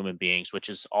people, human beings, which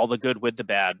is all the good with the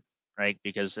bad, right?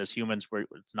 Because as humans,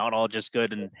 it's not all just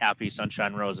good and happy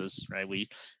sunshine roses, right?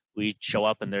 we show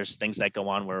up and there's things that go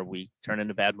on where we turn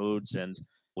into bad moods, and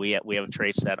we have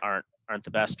traits that aren't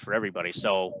the best for everybody.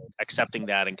 So accepting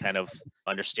that and kind of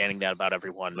understanding that about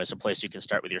everyone is a place you can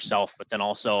start with yourself, but then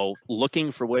also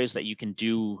looking for ways that you can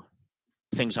do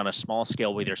things on a small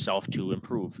scale with yourself to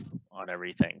improve on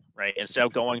everything, right? Instead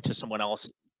of going to someone else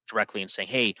directly and saying,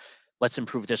 hey, let's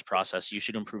improve this process, you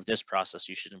should improve this process,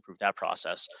 you should improve that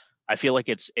process. I feel like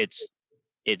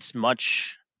it's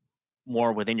much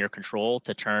more within your control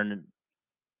to turn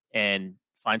and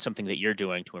find something that you're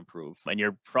doing to improve. And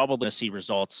you're probably going to see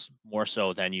results more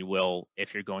so than you will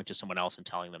if you're going to someone else and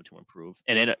telling them to improve.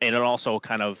 And it also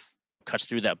kind of cuts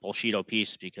through that bullshito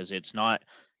piece, because it's not,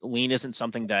 lean isn't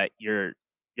something that you're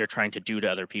trying to do to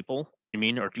other people. I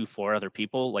mean, or do for other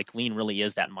people. Like lean really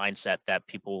is that mindset that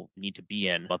people need to be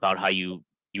in about how you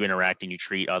interact and you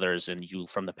treat others and you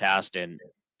from the past, and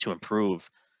to improve.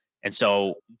 And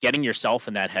so getting yourself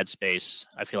in that headspace,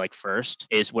 I feel like first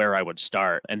is where I would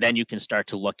start. And then you can start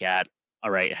to look at, all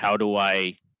right, how do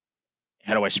I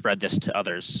spread this to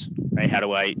others, right? How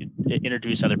do I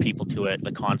introduce other people to it,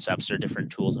 the concepts or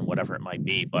different tools and whatever it might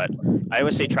be. But I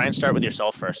always say try and start with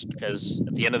yourself first, because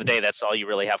at the end of the day, that's all you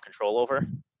really have control over.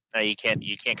 You can't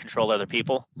control other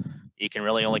people. You can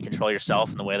really only control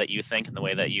yourself and the way that you think and the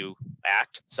way that you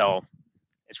act. So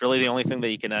it's really the only thing that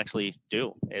you can actually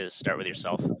do is start with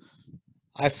yourself.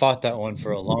 I fought that one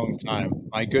for a long time.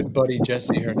 My good buddy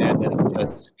Jesse Hernandez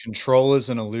says control is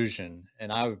an illusion.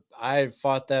 And I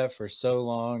fought that for so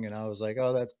long, and I was like,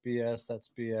 oh, that's BS, that's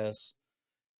BS.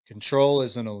 Control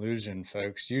is an illusion,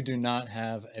 folks. You do not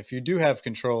have, if you do have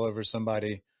control over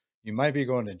somebody, you might be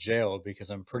going to jail, because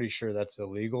I'm pretty sure that's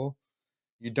illegal.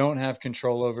 You don't have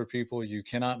control over people. You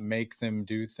cannot make them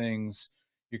do things.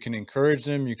 You can encourage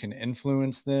them, you can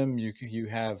influence them, you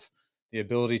have the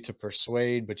ability to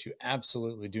persuade, but you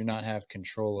absolutely do not have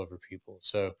control over people.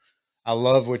 So I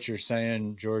love what you're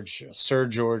saying, George, Sir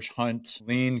George Hunt,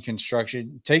 lean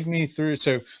construction. Take me through.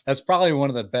 So that's probably one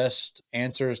of the best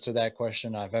answers to that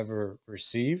question I've ever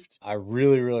received. I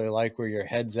really, really like where your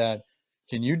head's at.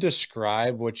 Can you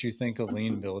describe what you think a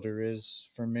lean builder is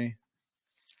for me?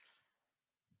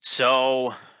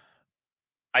 So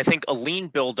I think a lean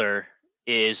builder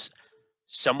is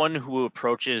someone who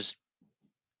approaches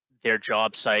their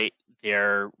job site,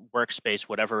 their workspace,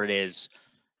 whatever it is,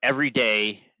 every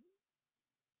day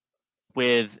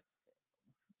with,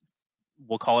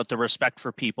 we'll call it the respect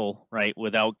for people, right?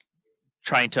 Without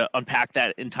trying to unpack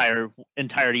that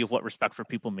entirety of what respect for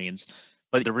people means,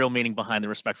 but the real meaning behind the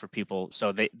respect for people.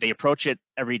 So they approach it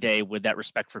every day with that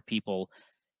respect for people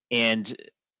and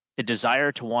the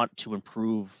desire to want to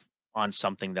improve on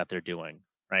something that they're doing,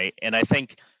 right? And I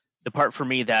think the part for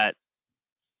me that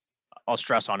I'll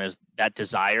stress on is that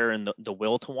desire and the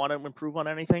will to want to improve on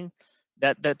anything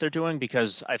that they're doing,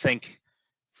 because I think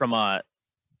from a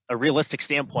realistic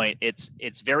standpoint,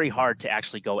 it's very hard to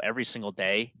actually go every single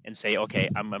day and say, okay,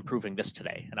 I'm improving this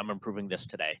today and I'm improving this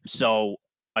today. So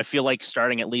I feel like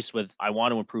starting at least with, I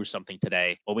want to improve something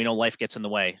today, but we know life gets in the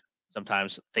way.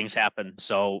 Sometimes things happen.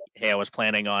 So, hey, I was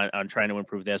planning on trying to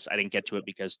improve this. I didn't get to it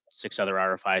because 6 other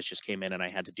RFIs just came in and I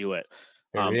had to do it.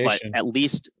 But Variation. at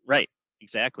least, right,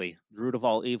 exactly. The root of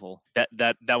all evil.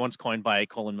 That one's coined by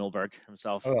Colin Milberg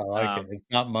himself. Oh, I like it.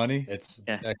 It's not money. It's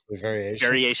Yeah, actually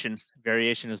variation.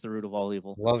 variation is the root of all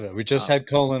evil. Love it. We just Um, had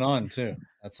Colin on too.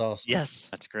 That's awesome. yes,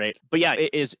 that's great. But yeah, it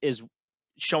is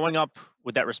showing up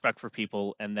with that respect for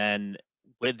people, and then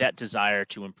with that desire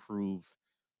to improve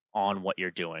on what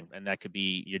you're doing. And that could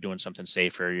be you're doing something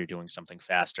safer, you're doing something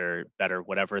faster, better,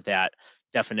 whatever that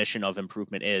definition of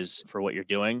improvement is for what you're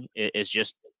doing. It is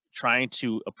just trying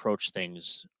to approach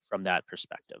things from that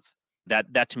perspective.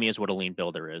 That to me is what a lean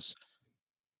builder is.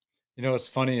 You know what's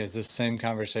funny is this same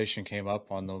conversation came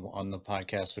up on the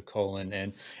podcast with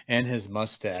Colin and his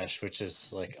mustache, which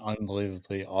is like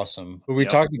unbelievably awesome. But we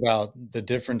Yep. talked about the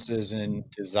differences in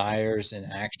desires and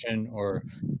action, or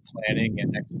planning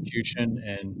and execution.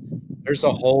 And there's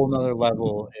a whole nother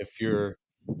level if you're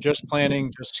just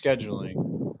planning, just scheduling,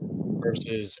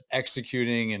 versus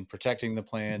executing and protecting the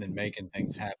plan and making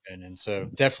things happen. And so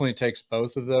definitely takes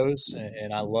both of those.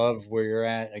 And I love where you're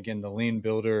at. Again, the lean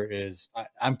builder is,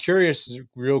 I'm curious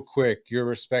real quick, your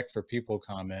respect for people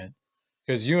comment,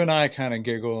 because you and I kind of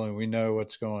giggle and we know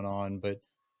what's going on, but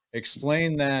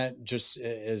explain that just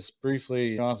as briefly.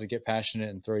 You don't have to get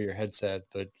passionate and throw your headset,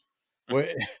 but what,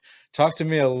 talk to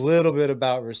me a little bit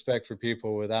about respect for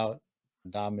people without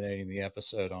dominating the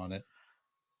episode on it.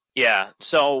 Yeah.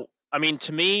 So I mean,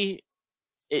 to me,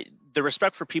 the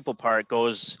respect for people part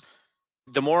goes,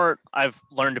 the more I've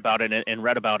learned about it and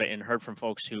read about it and heard from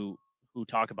folks who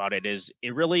talk about it, is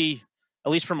it really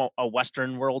at least from a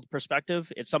Western world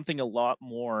perspective, it's something a lot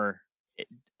more,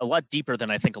 a lot deeper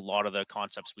than I think a lot of the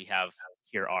concepts we have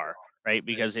here are, right?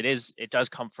 Because it does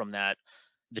come from that,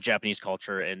 the Japanese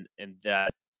culture, and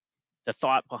that the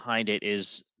thought behind it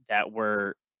is that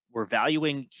we're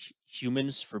valuing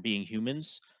humans for being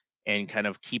humans, and kind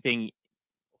of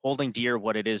holding dear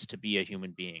what it is to be a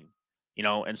human being,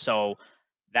 and so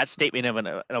that statement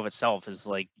of itself is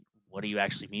like, what do you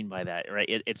actually mean by that, right?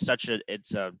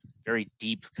 It's a very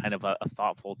deep kind of a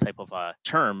thoughtful type of a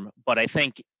term, but I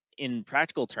think in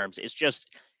practical terms,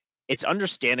 it's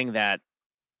understanding that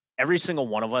every single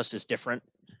one of us is different,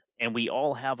 and we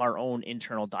all have our own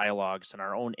internal dialogues and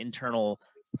our own internal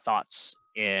thoughts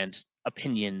and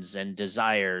opinions and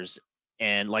desires,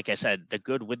 and like I said, the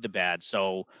good with the bad.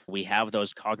 So we have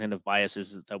those cognitive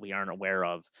biases that we aren't aware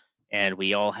of, and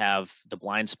we all have the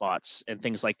blind spots and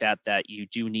things like that that you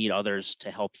do need others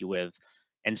to help you with.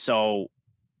 And so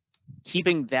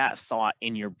keeping that thought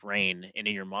in your brain and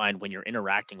in your mind when you're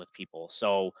interacting with people,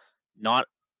 so not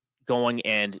going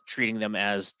and treating them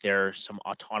as they're some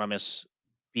autonomous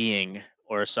being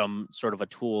or some sort of a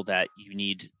tool that you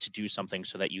need to do something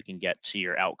so that you can get to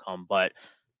your outcome, but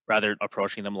rather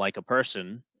approaching them like a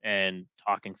person and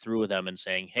talking through with them and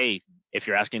saying, hey, if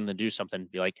you're asking them to do something,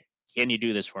 be like, can you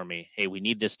do this for me? Hey, we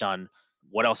need this done.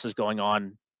 What else is going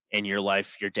on in your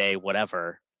life, your day,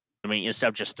 whatever? I mean, instead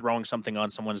of just throwing something on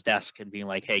someone's desk and being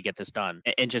like, hey, get this done,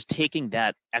 and just taking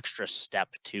that extra step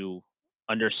to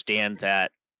understand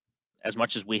that as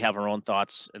much as we have our own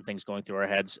thoughts and things going through our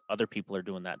heads, other people are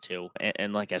doing that too.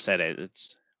 And like I said,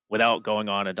 it's without going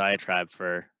on a diatribe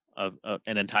for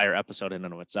an entire episode in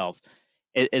and of itself.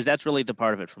 Is that's really the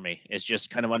part of it for me? Is just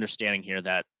kind of understanding here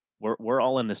that we're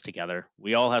all in this together.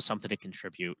 We all have something to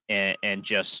contribute, and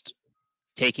just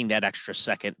taking that extra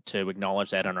second to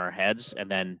acknowledge that in our heads, and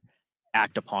then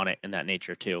act upon it in that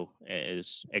nature too.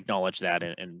 Is acknowledge that,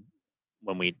 and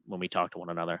when we talk to one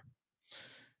another.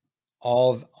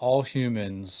 All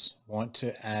humans want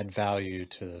to add value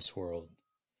to this world.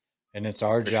 And it's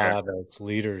our For sure, job as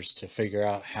leaders to figure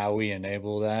out how we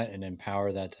enable that and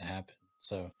empower that to happen.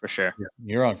 So for sure. yeah,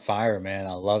 you're on fire, man.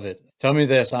 I love it. Tell me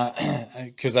this,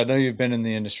 because I know you've been in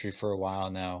the industry for a while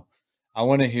now. I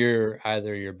want to hear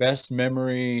either your best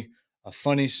memory, a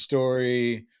funny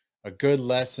story, a good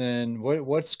lesson.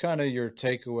 What's kind of your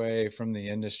takeaway from the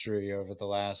industry over the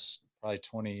last probably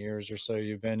 20 years or so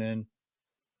you've been in?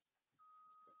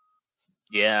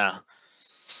 Yeah.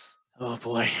 Oh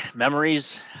boy,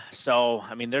 memories. So,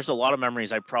 I mean, there's a lot of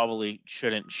memories I probably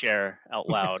shouldn't share out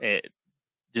loud.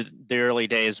 The early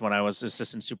days when I was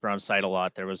assistant super on site a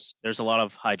lot, there's a lot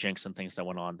of hijinks and things that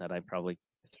went on that I probably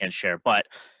can't share. But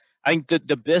I think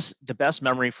the best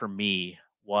memory for me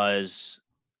was,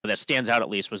 that stands out at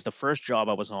least, was the first job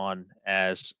I was on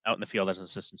as out in the field as an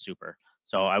assistant super.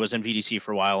 So I was in VDC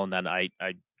for a while, and then I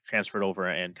transferred over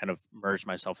and kind of merged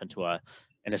myself into an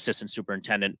assistant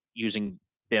superintendent using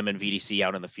BIM and VDC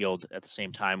out in the field at the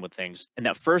same time with things. And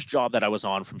that first job that I was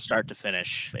on from start to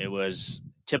finish, it was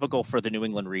typical for the New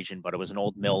England region, but it was an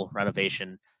old mill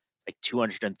renovation. It's like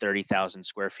 230,000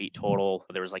 square feet total.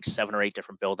 There was like 7 or 8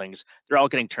 different buildings. They're all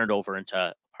getting turned over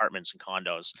into apartments and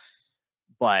condos.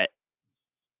 But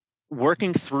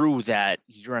working through that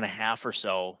year and a half or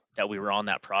so that we were on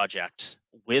that project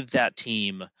with that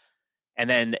team, and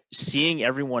then seeing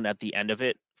everyone at the end of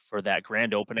it for that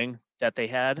grand opening that they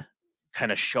had kind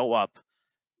of show up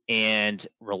and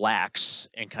relax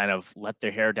and kind of let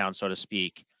their hair down, so to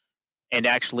speak, and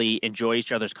actually enjoy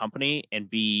each other's company and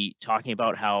be talking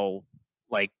about how,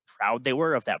 like, proud they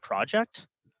were of that project.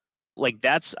 Like,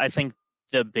 that's, I think,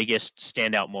 the biggest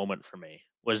standout moment for me,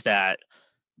 was that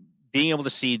being able to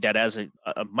see that as a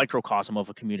microcosm of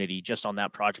a community just on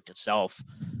that project itself,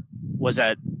 was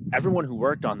that everyone who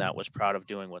worked on that was proud of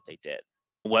doing what they did.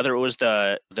 Whether it was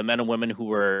the men and women who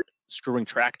were screwing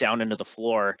track down into the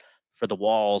floor for the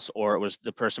walls, or it was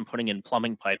the person putting in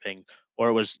plumbing piping, or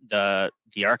it was the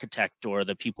architect or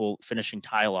the people finishing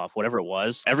tile off, whatever it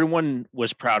was, everyone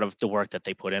was proud of the work that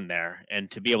they put in there. And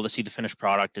to be able to see the finished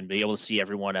product and be able to see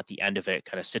everyone at the end of it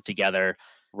kind of sit together,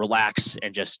 relax,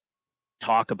 and just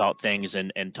talk about things,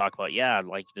 and talk about, yeah,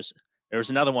 like this, there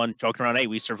was another one joking around, hey,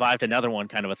 we survived another one,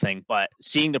 kind of a thing. But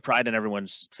seeing the pride in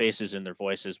everyone's faces and their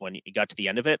voices when you got to the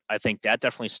end of it, I think that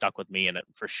definitely stuck with me, and it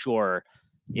for sure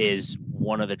is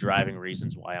one of the driving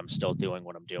reasons why I'm still doing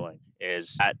what I'm doing,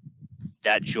 is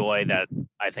that joy that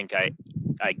I think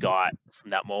I got from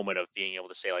that moment of being able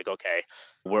to say, like, okay,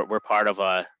 we're part of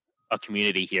a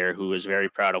community here who is very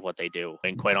proud of what they do.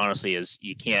 And quite honestly, is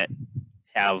you can't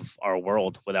have our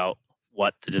world without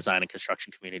what the design and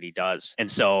construction community does. And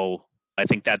so I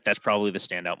think that that's probably the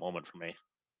standout moment for me.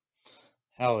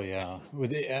 Hell yeah.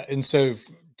 And so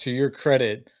to your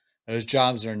credit, those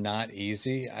jobs are not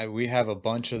easy. We have a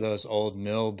bunch of those old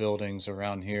mill buildings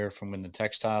around here from when the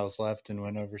textiles left and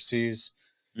went overseas.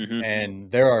 Hmm.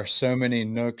 And there are so many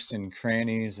nooks and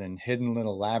crannies and hidden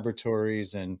little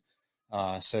laboratories and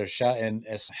and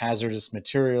hazardous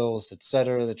materials, et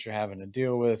cetera, that you're having to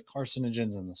deal with,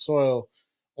 carcinogens in the soil,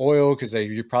 oil because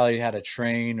you probably had a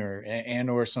train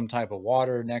or some type of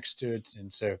water next to it,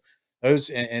 and so those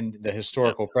and the Yep.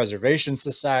 historical preservation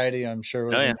society, I'm sure, Oh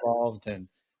was yeah. involved, and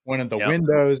one of the Yep.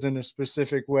 windows in a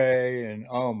specific way, and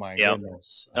oh my Yep.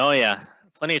 goodness. Oh yeah.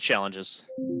 Plenty of challenges.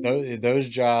 Those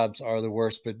jobs are the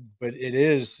worst, but it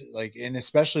is like, and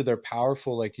especially they're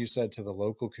powerful, like you said, to the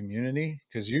local community,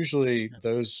 because usually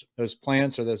those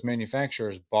plants or those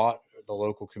manufacturers bought the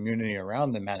local community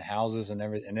around them, had houses and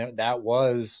everything, and that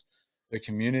was the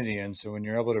community. And so when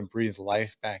you're able to breathe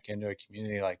life back into a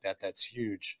community like that, that's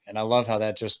huge. And I love how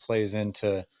that just plays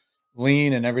into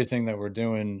lean and everything that we're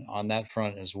doing on that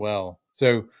front as well.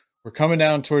 So we're coming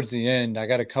down towards the end. I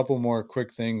got a couple more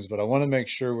quick things, but I want to make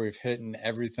sure we've hit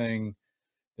everything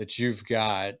that you've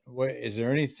got. What is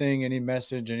there anything, any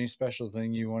message, any special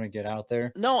thing you want to get out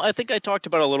there? No, I think I talked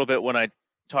about a little bit when I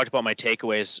talked about my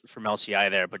takeaways from LCI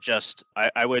there, but just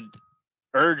I would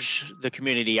urge the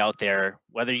community out there,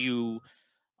 whether you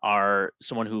are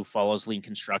someone who follows lean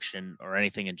construction or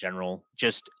anything in general,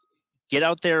 just get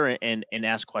out there and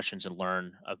ask questions and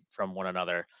learn from one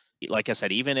another. Like I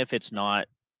said, even if it's not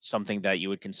something that you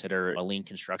would consider a lean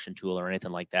construction tool or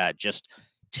anything like that, just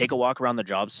take a walk around the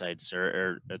job sites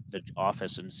or the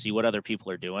office and see what other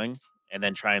people are doing, and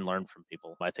then try and learn from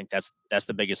people. I think that's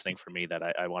the biggest thing for me that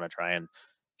I want to try and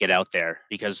get out there,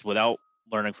 because without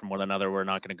learning from one another, we're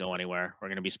not going to go anywhere. We're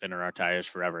going to be spinning our tires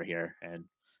forever here, and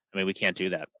I mean we can't do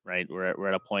that, right? We're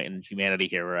at a point in humanity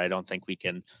here where I don't think we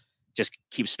can just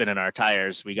keep spinning our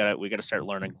tires. We gotta start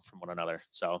learning from one another.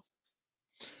 So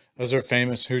Those are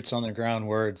famous hoots on the ground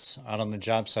words out on the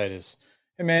job site is,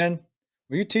 hey man,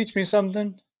 will you teach me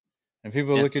something? And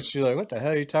people yeah, look at you like, what the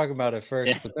hell are you talking about at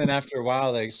yeah, first? But then after a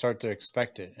while, they start to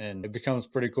expect it. And it becomes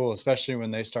pretty cool, especially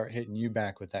when they start hitting you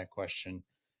back with that question.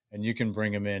 And you can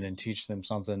bring them in and teach them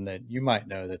something that you might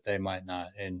know that they might not.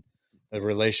 And the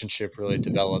relationship really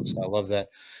develops. I love that.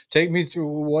 Take me through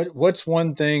what's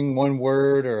one thing, one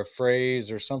word or a phrase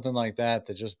or something like that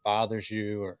that just bothers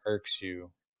you or irks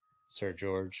you, Sir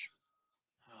George.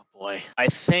 oh boy, I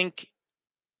think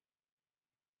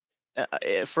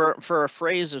for a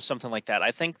phrase or something like that,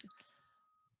 I think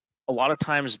a lot of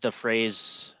times the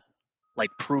phrase like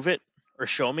 "prove it" or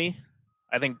 "show me,"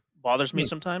 I think bothers me Hmm,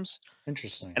 sometimes.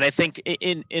 interesting. And I think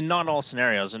in not all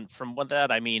scenarios, and from what that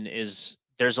I mean is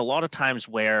there's a lot of times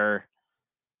where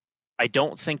I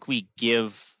don't think we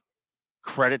give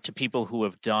credit to people who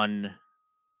have done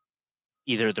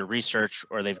either the research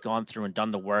or they've gone through and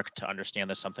done the work to understand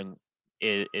that something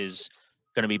is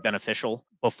going to be beneficial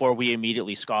before we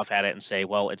immediately scoff at it and say,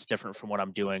 well, it's different from what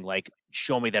I'm doing. Like,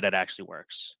 show me that it actually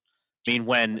works. I mean,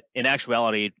 when in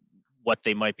actuality, what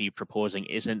they might be proposing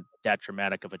isn't that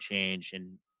dramatic of a change,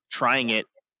 and trying it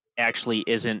actually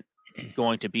isn't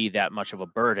going to be that much of a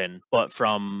burden, but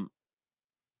from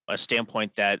a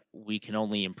standpoint that we can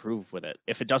only improve with it.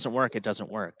 If it doesn't work, it doesn't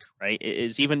work, right? It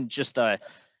is even just the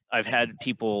I've had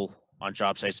people on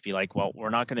job sites be like, "Well, we're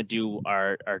not going to do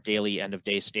our daily end of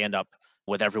day stand up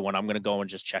with everyone. I'm going to go and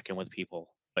just check in with people.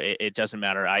 It doesn't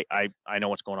matter. I know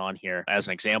what's going on here." As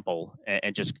an example,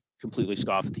 and just completely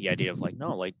scoff at the idea of like,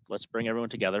 no, like let's bring everyone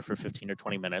together for 15 or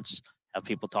 20 minutes, have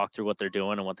people talk through what they're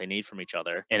doing and what they need from each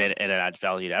other, and it adds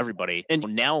value to everybody.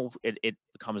 And now it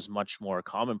becomes much more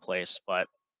commonplace, but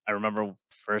I remember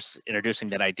first introducing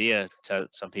that idea to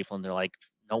some people, and they're like,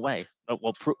 "No way!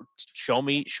 Well, show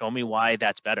me why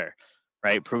that's better,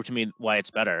 right? Prove to me why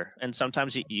it's better." And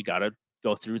sometimes you got to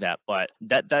go through that, but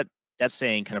that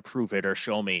saying, kind of prove it or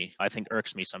show me, I think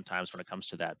irks me sometimes when it comes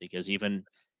to that, because even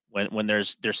when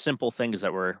there's simple things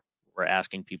that we're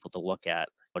asking people to look at,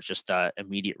 but just the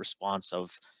immediate response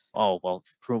of, "Oh, well,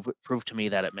 prove to me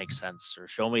that it makes sense, or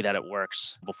show me that it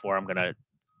works before I'm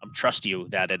trust you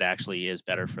that it actually is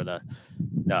better for the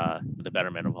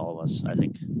betterment of all of us." I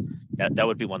think that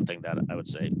would be one thing that I would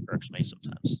say irks me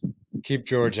sometimes. Keep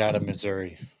George out of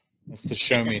Missouri. That's the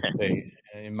show me state.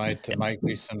 It Yeah, might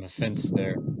be some offense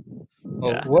there.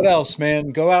 Well, yeah. what else, man?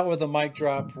 Go out with a mic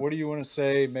drop. What do you want to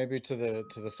say, maybe to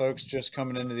the folks just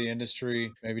coming into the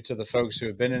industry, maybe to the folks who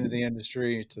have been into the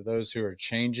industry, to those who are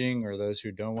changing or those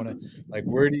who don't want to, like,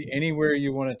 anywhere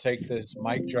you want to take this,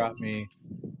 mic drop me,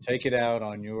 take it out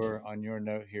on your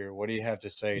note here. What do you have to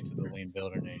say to the Lean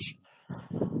Builder Nation?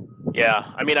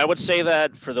 Yeah, I mean, I would say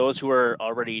that for those who are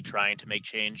already trying to make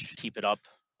change, keep it up.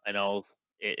 I know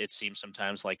it seems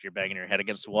sometimes like you're banging your head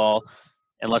against the wall.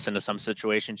 And listen, to some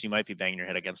situations, you might be banging your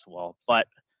head against the wall, but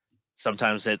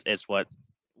sometimes it's what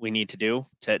we need to do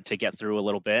to get through a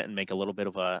little bit and make a little bit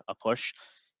of a push.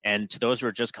 And to those who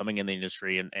are just coming in the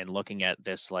industry and looking at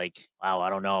this like, wow, I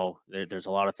don't know, there's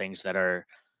a lot of things that are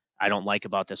I don't like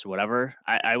about this or whatever.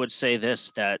 I would say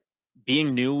this, that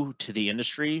being new to the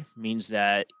industry means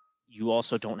that you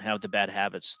also don't have the bad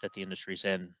habits that the industry's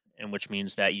in, and which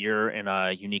means that you're in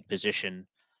a unique position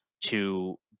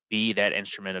to be that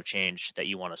instrument of change that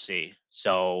you want to see.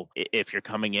 So if you're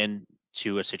coming in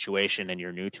to a situation and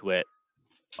you're new to it,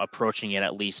 approaching it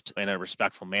at least in a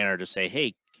respectful manner to say,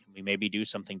 hey, can we maybe do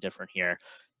something different here?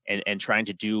 And trying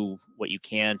to do what you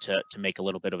can to make a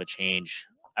little bit of a change.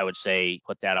 I would say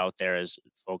put that out there as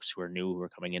folks who are new, who are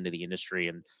coming into the industry,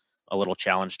 and a little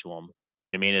challenge to them.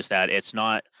 I mean, is that it's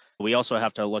not, we also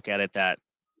have to look at it that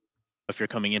if you're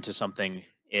coming into something,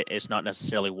 it's not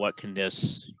necessarily what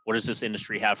does this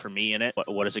industry have for me in it?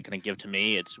 What is it going to give to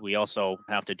me? We also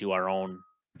have to do our own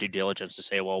due diligence to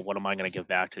say, well, what am I going to give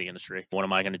back to the industry? What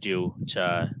am I going to do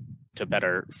to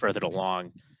better further it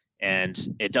along? And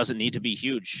it doesn't need to be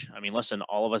huge. I mean, listen,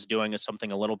 all of us doing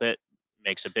something a little bit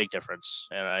makes a big difference.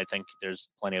 And I think there's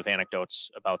plenty of anecdotes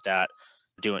about that.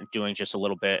 Doing just a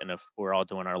little bit, and if we're all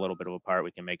doing our little bit of a part,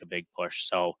 we can make a big push.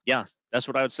 So yeah, that's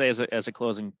what I would say as a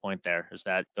closing point there, is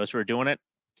that those who are doing it,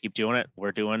 keep doing it.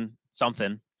 We're doing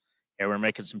something here. We're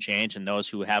making some change, and those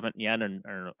who haven't yet and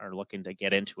are looking to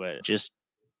get into it, just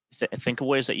think of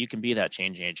ways that you can be that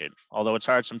change agent. Although it's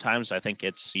hard sometimes, I think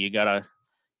it's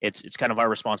kind of our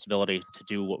responsibility to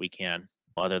do what we can,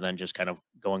 other than just kind of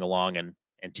going along and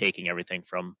taking everything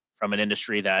from an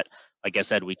industry that, like I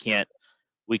said, we can't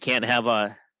have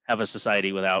a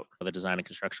society without the design and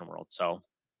construction world. So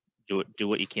do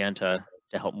what you can to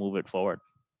help move it forward.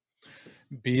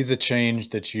 Be the change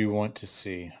that you want to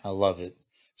see. I love it.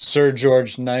 Sir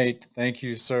George Knight, thank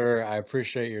you, sir. I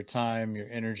appreciate your time, your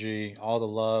energy, all the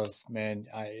love, man.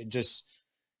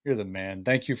 You're the man.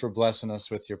 Thank you for blessing us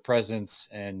with your presence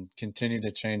and continue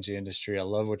to change the industry. I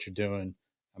love what you're doing.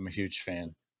 I'm a huge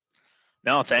fan.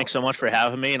 No, thanks so much for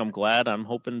having me, and I'm glad. I'm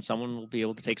hoping someone will be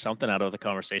able to take something out of the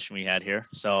conversation we had here.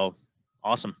 So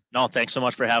awesome. No, thanks so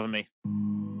much for having me.